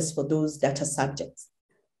process for those data subjects.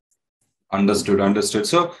 Understood.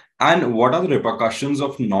 So, and what are the repercussions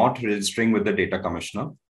of not registering with the data commissioner?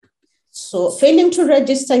 So failing to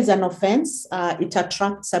register is an offense. It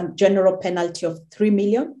attracts a general penalty of 3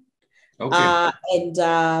 million. Okay. And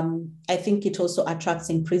I think it also attracts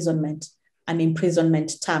imprisonment, an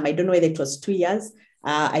imprisonment term. I don't know whether it was 2 years.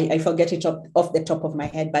 I forget it off the top of my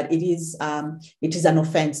head, but it is an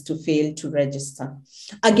offense to fail to register.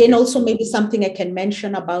 Again, also maybe something I can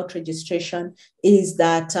mention about registration is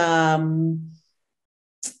that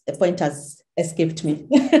the point has escaped me.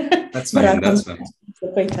 That's fine. The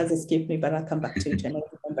point has escaped me, but I'll come back to it when I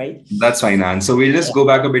remember it. That's fine, Anne. So we'll just go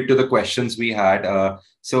back a bit to the questions we had.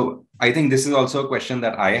 So I think this is also a question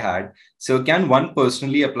that I had. So can one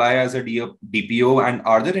personally apply as a DPO? And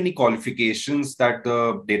are there any qualifications that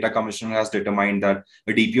the data commissioner has determined that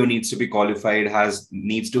a DPO needs to be qualified,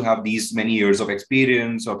 needs to have these many years of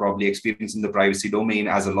experience or probably experience in the privacy domain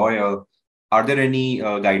as a lawyer? Are there any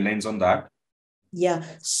guidelines on that? Yeah,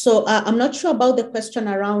 so I'm not sure about the question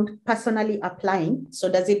around personally applying.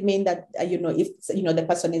 So does it mean that, if, the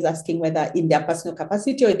person is asking whether in their personal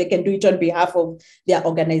capacity or they can do it on behalf of their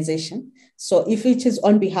organization? So if it is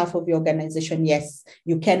on behalf of your organization, yes,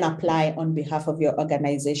 you can apply on behalf of your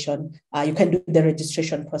organization. You can do the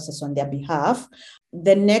registration process on their behalf.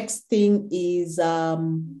 The next thing is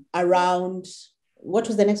around, what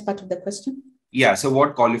was the next part of the question? Yeah, so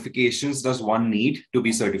what qualifications does one need to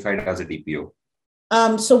be certified as a DPO?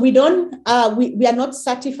 So we don't, we are not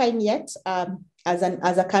certifying yet. As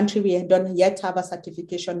a country, we don't yet have a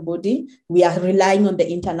certification body. We are relying on the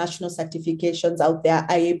international certifications out there,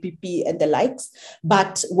 IAPP and the likes.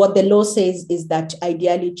 But what the law says is that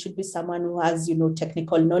ideally it should be someone who has,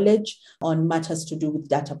 technical knowledge on matters to do with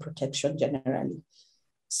data protection generally.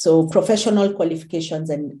 So professional qualifications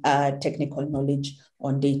and technical knowledge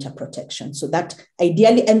on data protection. So that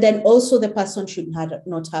ideally, and then also the person should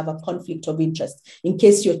not have a conflict of interest in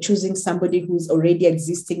case you're choosing somebody who's already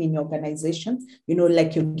existing in your organization,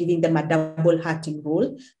 like you're giving them a double hatting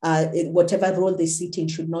role. Whatever role they sit in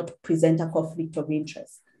should not present a conflict of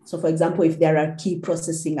interest. So for example, if there are key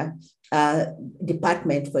processing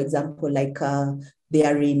department, for example, like they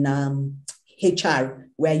are in HR,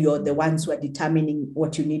 where you're the ones who are determining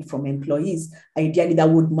what you need from employees, ideally that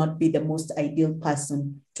would not be the most ideal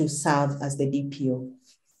person to serve as the DPO.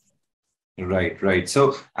 Right.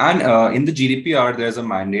 So, and in the GDPR, there's a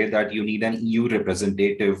mandate that you need an EU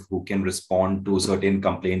representative who can respond to certain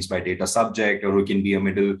complaints by data subject, or who can be a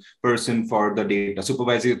middle person for the data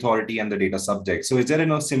supervisory authority and the data subject. So is there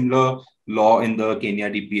a similar law in the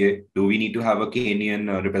Kenya DPA? Do we need to have a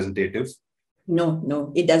Kenyan representative?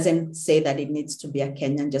 No, it doesn't say that it needs to be a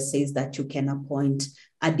Kenyan, just says that you can appoint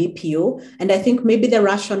a DPO. And I think maybe the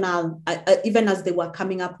rationale, even as they were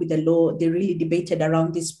coming up with the law, they really debated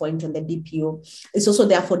around this point on the DPO. It's also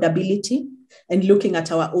the affordability and looking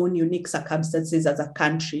at our own unique circumstances as a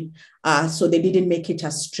country. So they didn't make it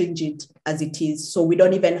as stringent as it is. So we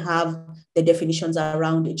don't even have the definitions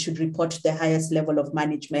around it should report to the highest level of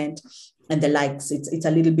management and the likes. It's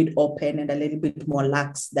a little bit open and a little bit more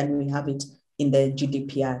lax than we have it in the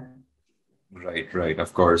GDPR. Right,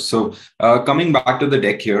 of course. So coming back to the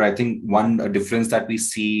deck here, I think one difference that we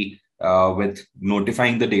see with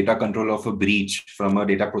notifying the data controller of a breach from a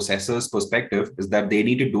data processor's perspective is that they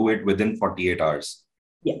need to do it within 48 hours.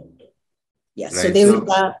 Yeah. Right. So there is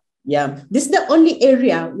this is the only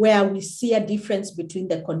area where we see a difference between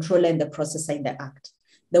the controller and the processor in the act.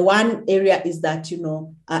 The one area is that,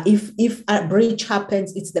 if a breach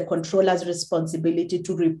happens, it's the controller's responsibility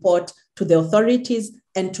to report to the authorities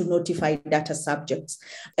and to notify data subjects.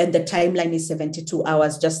 And the timeline is 72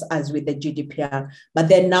 hours, just as with the GDPR. But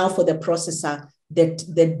then now for the processor,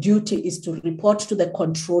 the duty is to report to the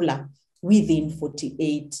controller within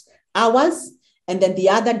 48 hours. And then the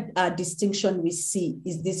other distinction we see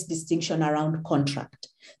is this distinction around contract,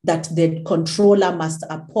 that the controller must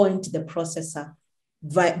appoint the processor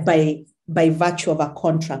by virtue of a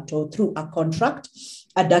contract or through a contract,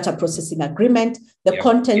 a data processing agreement. The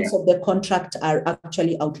contents of the contract are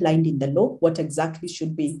actually outlined in the law, what exactly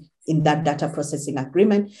should be in that data processing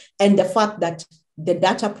agreement. And the fact that the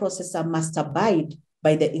data processor must abide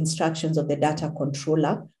by the instructions of the data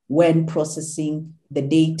controller when processing the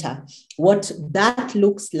data. What that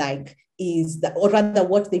looks like is that, or rather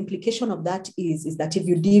what the implication of that is that if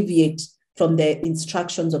you deviate from the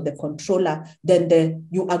instructions of the controller, then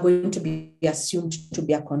you are going to be assumed to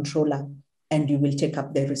be a controller and you will take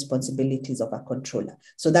up the responsibilities of a controller.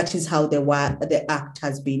 So that is how the act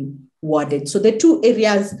has been worded. So the two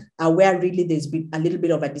areas are where really there's been a little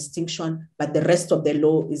bit of a distinction, but the rest of the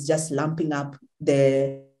law is just lumping up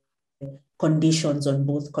the conditions on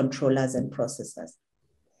both controllers and processors.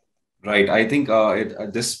 Right. I think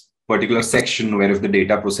this particular section where if the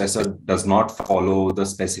data processor does not follow the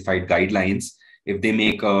specified guidelines, if they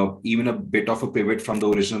make even a bit of a pivot from the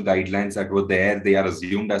original guidelines that were there, they are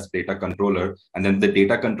assumed as data controller. And then the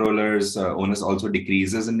data controller's onus also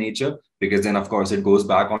decreases in nature, because then, of course, it goes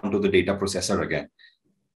back onto the data processor again.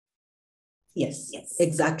 Yes,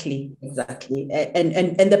 exactly.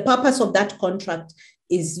 And the purpose of that contract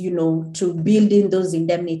is, to build in those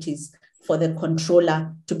indemnities for the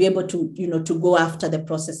controller to be able to, to go after the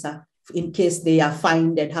processor in case they are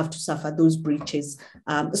fined and have to suffer those breaches,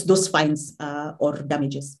 those fines or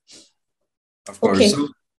damages. Of course. Okay. So,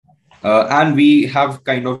 and we have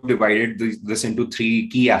kind of divided this into three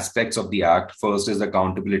key aspects of the Act. First is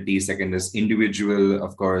accountability. Second is individual,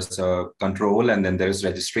 of course, control. And then there is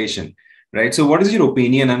registration, right? So what is your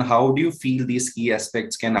opinion and how do you feel these key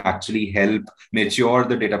aspects can actually help mature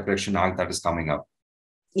the Data Protection Act that is coming up?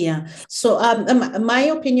 Yeah. So my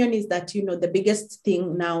opinion is that, the biggest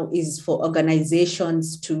thing now is for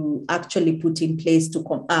organizations to actually put in place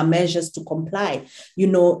measures to comply.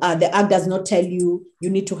 The Act does not tell you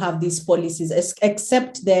need to have these policies,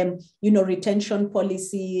 except them, retention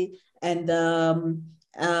policy and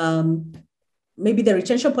maybe the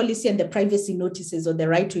retention policy and the privacy notices or the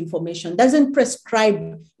right to information doesn't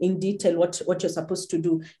prescribe in detail what you're supposed to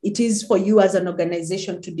do. It is for you as an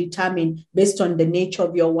organization to determine based on the nature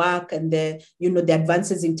of your work and the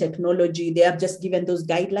advances in technology. They have just given those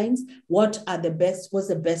guidelines. What's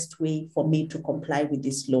the best way for me to comply with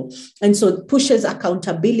this law? And so it pushes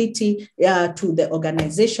accountability to the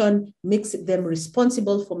organization, makes them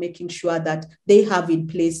responsible for making sure that they have in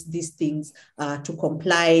place these things to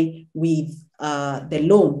comply with the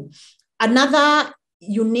law. Another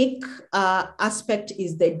unique aspect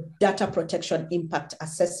is the data protection impact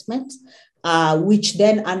assessment, which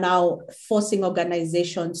then are now forcing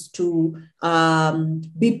organizations to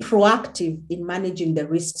be proactive in managing the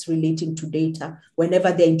risks relating to data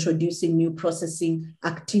whenever they're introducing new processing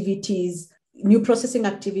activities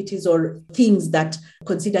or things that are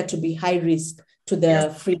considered to be high risk to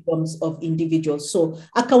the freedoms of individuals. So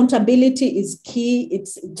accountability is key.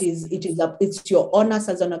 It's your onus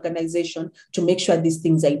as an organization to make sure these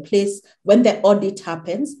things are in place. When the audit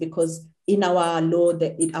happens, because in our law,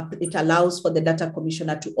 it allows for the data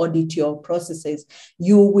commissioner to audit your processes,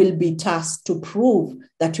 you will be tasked to prove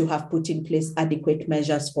that you have put in place adequate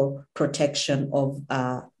measures for protection of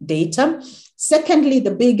data. Secondly,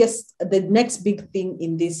 the next big thing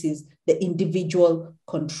in this is the individual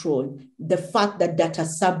control. The fact that data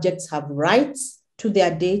subjects have rights to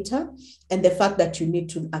their data and the fact that you need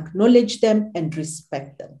to acknowledge them and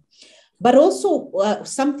respect them. But also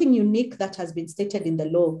something unique that has been stated in the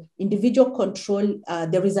law, individual control,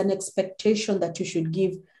 there is an expectation that you should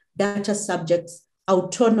give data subjects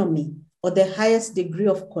autonomy or the highest degree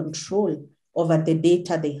of control over the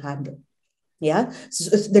data they handle. Yeah,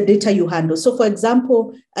 so the data you handle. So for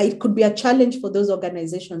example, it could be a challenge for those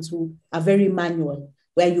organizations who are very manual,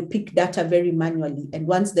 where you pick data very manually. And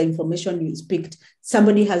once the information is picked,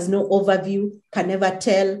 somebody has no overview, can never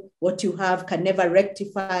tell what you have, can never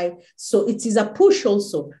rectify. So it is a push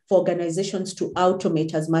also for organizations to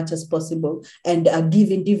automate as much as possible and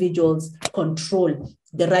give individuals control,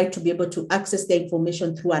 the right to be able to access the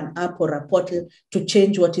information through an app or a portal, to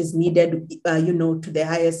change what is needed, to the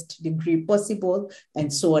highest degree possible,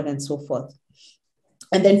 and so on and so forth.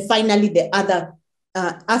 And then finally, the other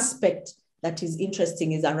aspect that is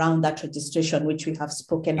interesting is around that registration, which we have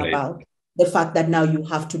spoken about. The fact that now you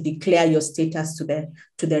have to declare your status to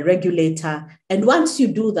the regulator. And once you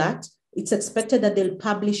do that, it's expected that they'll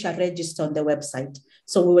publish a register on the website.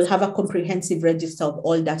 So we will have a comprehensive register of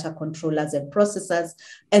all data controllers and processors,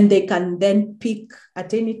 and they can then pick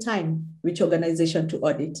at any time which organization to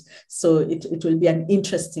audit. So it will be an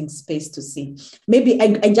interesting space to see. Maybe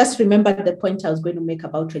I just remembered the point I was going to make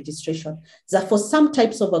about registration, that for some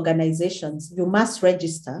types of organizations, you must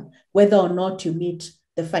register whether or not you meet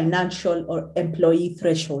the financial or employee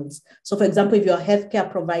thresholds. So for example, if you're a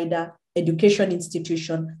healthcare provider, education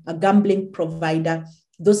institution, a gambling provider,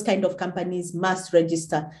 those kind of companies must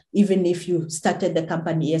register, even if you started the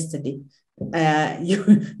company yesterday.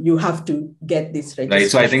 You have to get this registration.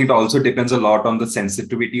 Right. So I think it also depends a lot on the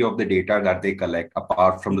sensitivity of the data that they collect,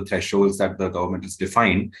 apart from the thresholds that the government has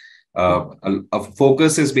defined. A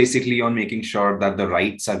focus is basically on making sure that the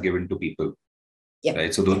rights are given to people. Yeah.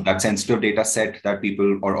 Right. So that sensitive data set that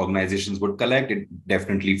people or organizations would collect, it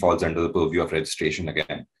definitely falls under the purview of registration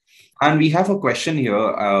again. And we have a question here.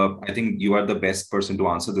 I think you are the best person to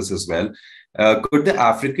answer this as well. Could the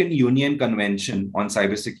African Union Convention on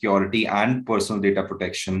Cybersecurity and Personal Data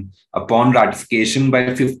Protection, upon ratification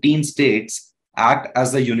by 15 states, act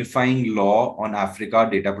as the unifying law on Africa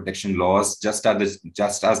data protection laws, just as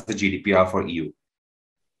the GDPR for EU?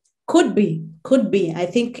 Could be. I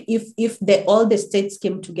think if all the states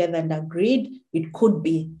came together and agreed, it could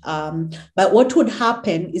be. But what would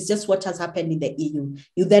happen is just what has happened in the EU.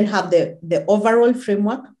 You then have the overall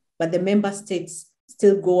framework, but the member states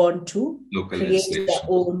still go on to create their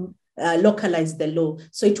own, localize the law.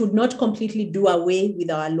 So it would not completely do away with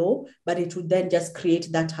our law, but it would then just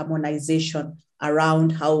create that harmonization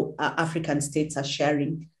around how African states are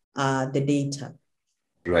sharing the data.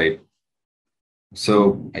 Right.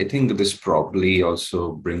 So I think this probably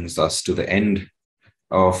also brings us to the end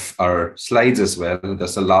of our slides as well.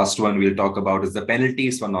 That's the last one we'll talk about is the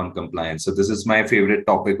penalties for non-compliance. So this is my favorite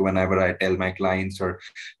topic whenever I tell my clients or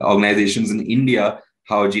organizations in India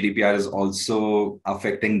how GDPR is also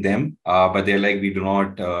affecting them. But they're like, we do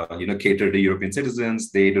not, cater to European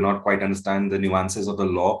citizens. They do not quite understand the nuances of the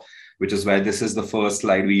law, which is why this is the first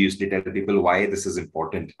slide we usually tell people why this is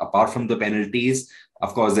important. Apart from the penalties,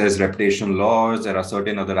 of course, there's reputational laws. There are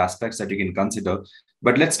certain other aspects that you can consider.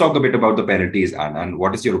 But let's talk a bit about the penalties, Anne, and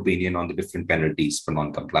what is your opinion on the different penalties for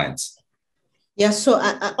non-compliance? Yeah, so,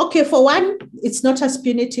 okay, for one, it's not as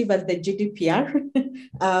punitive as the GDPR,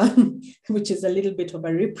 which is a little bit of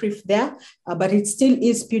a reprieve there, but it still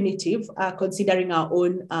is punitive considering our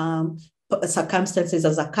own circumstances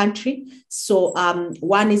as a country. So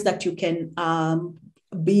one is that you can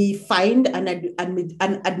be fined, and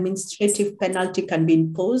an administrative penalty can be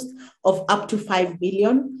imposed of up to 5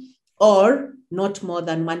 million or not more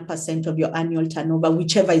than 1% of your annual turnover,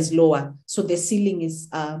 whichever is lower. So the ceiling is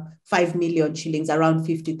 5 million shillings, around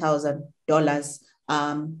 $50,000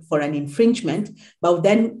 for an infringement. But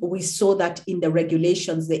then we saw that in the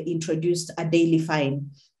regulations, they introduced a daily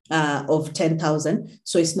fine of 10,000.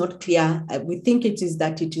 So it's not clear. We think it is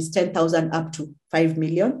that it is 10,000 up to 5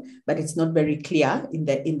 million, but it's not very clear in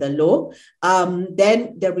the law.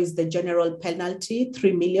 Then there is the general penalty,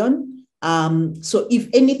 3 million. So if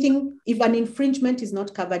anything, if an infringement is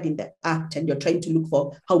not covered in the act and you're trying to look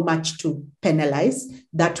for how much to penalize,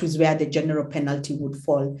 that is where the general penalty would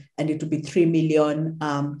fall. And it would be 3 million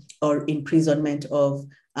or imprisonment of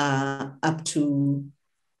up to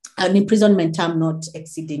an imprisonment term not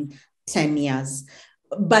exceeding 10 years.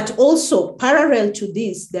 But also parallel to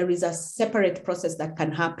this, there is a separate process that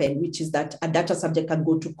can happen, which is that a data subject can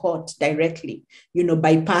go to court directly,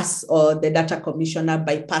 bypass, or the data commissioner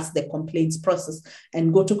bypass the complaints process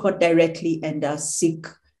and go to court directly and seek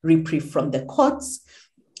reprieve from the courts.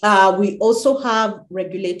 We also have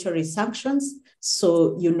regulatory sanctions.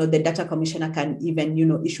 So, the data commissioner can even,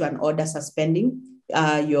 issue an order suspending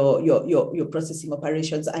your processing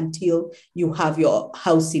operations until you have your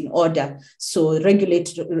house in order. So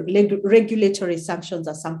regulatory sanctions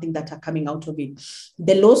are something that are coming out of it.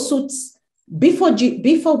 The lawsuits, before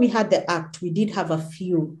we had the act, we did have a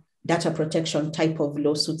few data protection type of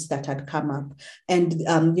lawsuits that had come up, and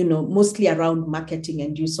mostly around marketing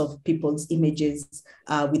and use of people's images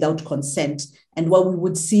without consent. And what we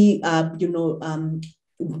would see,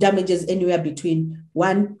 damages anywhere between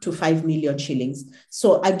 1 to 5 million shillings.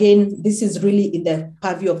 So again, this is really in the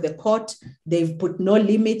purview of the court. They've put no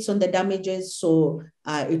limits on the damages, so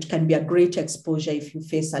it can be a great exposure if you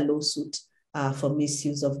face a lawsuit for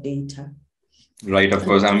misuse of data. Right, of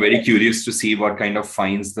course. I'm very curious to see what kind of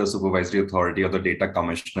fines the supervisory authority or the data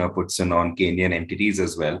commissioner puts in on Kenyan entities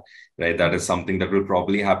as well, right? That is something that will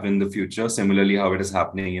probably happen in the future, similarly how it is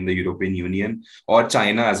happening in the European Union or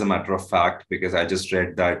China, as a matter of fact, because I just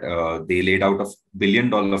read that they laid out $1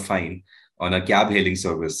 billion fine on a cab hailing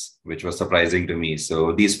service, which was surprising to me.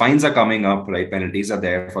 So these fines are coming up, right? Penalties are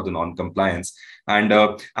there for the non-compliance. And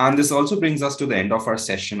this also brings us to the end of our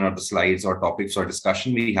session, or the slides or topics or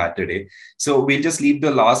discussion we had today. So we'll just leave the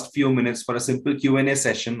last few minutes for a simple Q&A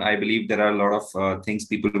session. I believe there are a lot of things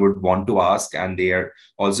people would want to ask, and they are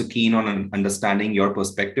also keen on understanding your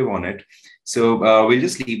perspective on it. So we'll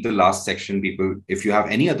just leave the last section, people. If you have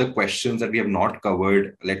any other questions that we have not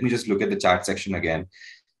covered, let me just look at the chat section again.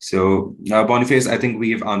 So Boniface, I think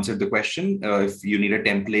we've answered the question. If you need a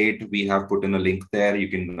template, we have put in a link there. You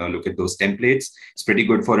can look at those templates. It's pretty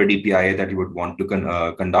good for a DPIA that you would want to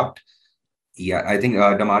conduct. Yeah, I think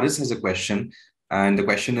Damaris has a question. And the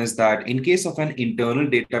question is that in case of an internal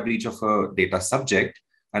data breach of a data subject,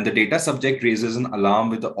 and the data subject raises an alarm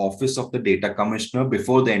with the office of the data commissioner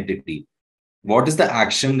before the entity, what is the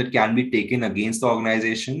action that can be taken against the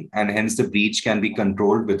organization, and hence the breach can be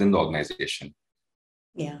controlled within the organization?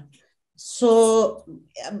 Yeah. So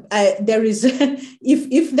there is,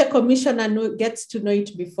 if the commissioner gets to know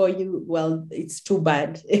it before you, well, it's too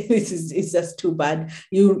bad. It's just too bad.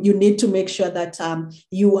 You need to make sure that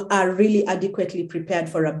you are really adequately prepared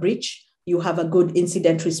for a breach. You have a good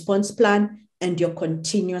incident response plan, and you're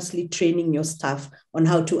continuously training your staff on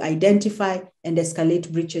how to identify and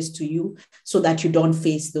escalate breaches to you so that you don't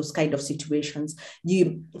face those kind of situations.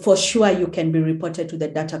 For sure, you can be reported to the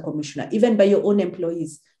data commissioner, even by your own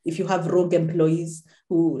employees. If you have rogue employees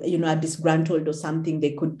who are disgruntled or something,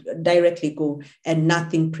 they could directly go, and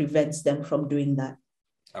nothing prevents them from doing that.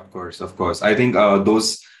 Of course. I think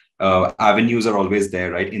those avenues are always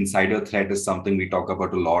there, right? Insider threat is something we talk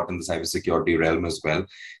about a lot in the cybersecurity realm as well.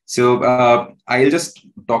 So I'll just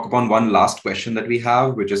talk upon one last question that we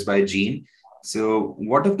have, which is by Jean. So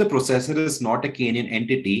what if the processor is not a Kenyan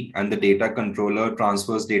entity and the data controller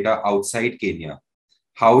transfers data outside Kenya?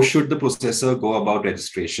 How should the processor go about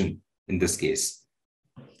registration in this case?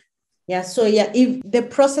 Yeah, so yeah, if the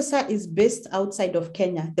processor is based outside of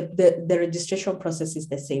Kenya, the registration process is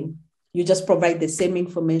the same. You just provide the same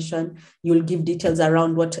information. You'll give details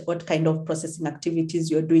around what kind of processing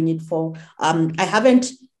activities you're doing it for. I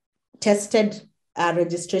haven't tested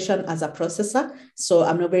registration as a processor, so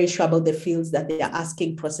I'm not very sure about the fields that they are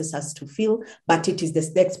asking processors to fill, but it is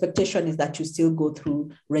the expectation is that you still go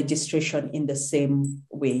through registration in the same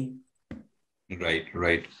way.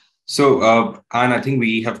 Right. So, Anne, I think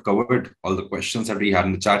we have covered all the questions that we had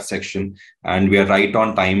in the chat section, and we are right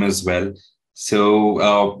on time as well.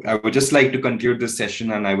 So I would just like to conclude this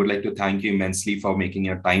session, and I would like to thank you immensely for making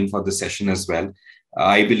your time for the session as well.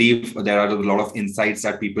 I believe there are a lot of insights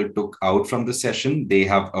that people took out from the session. They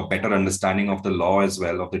have a better understanding of the law as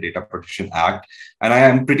well, of the Data Protection Act. And I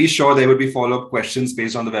am pretty sure there would be follow-up questions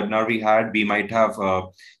based on the webinar we had. We might have,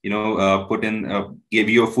 give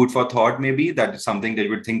you a food for thought, maybe. That's something that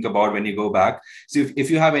you would think about when you go back. So if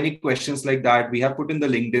you have any questions like that, we have put in the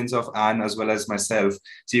LinkedIns of Anne as well as myself.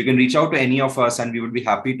 So you can reach out to any of us and we would be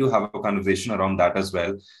happy to have a conversation around that as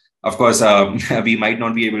well. Of course, we might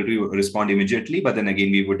not be able to respond immediately, but then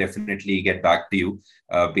again, we would definitely get back to you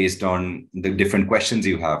based on the different questions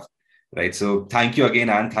you have, right? So thank you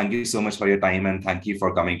again, Anne. Thank you so much for your time and thank you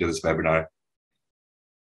for coming to this webinar.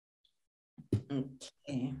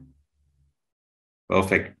 Okay.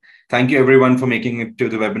 Perfect. Thank you everyone for making it to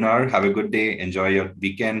the webinar. Have a good day. Enjoy your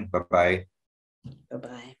weekend. Bye-bye.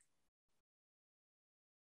 Bye-bye.